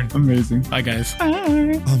return. Amazing. Bye, guys.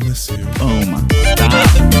 Bye. I'll miss you. Oh my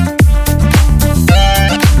God.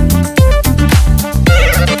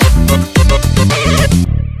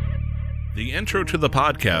 The intro to the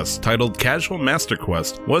podcast, titled Casual Master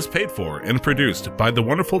Quest, was paid for and produced by the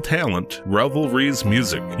wonderful talent Revelries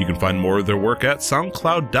Music. You can find more of their work at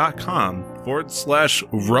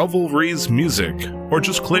soundcloud.com/Revelries Music, or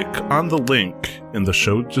just click on the link in the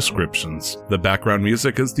show descriptions. The background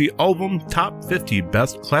music is the album Top 50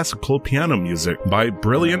 Best Classical Piano Music by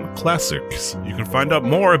Brilliant Classics. You can find out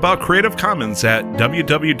more about Creative Commons at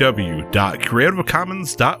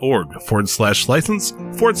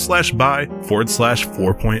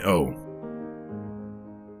www.creativecommons.org/license/by/4.0.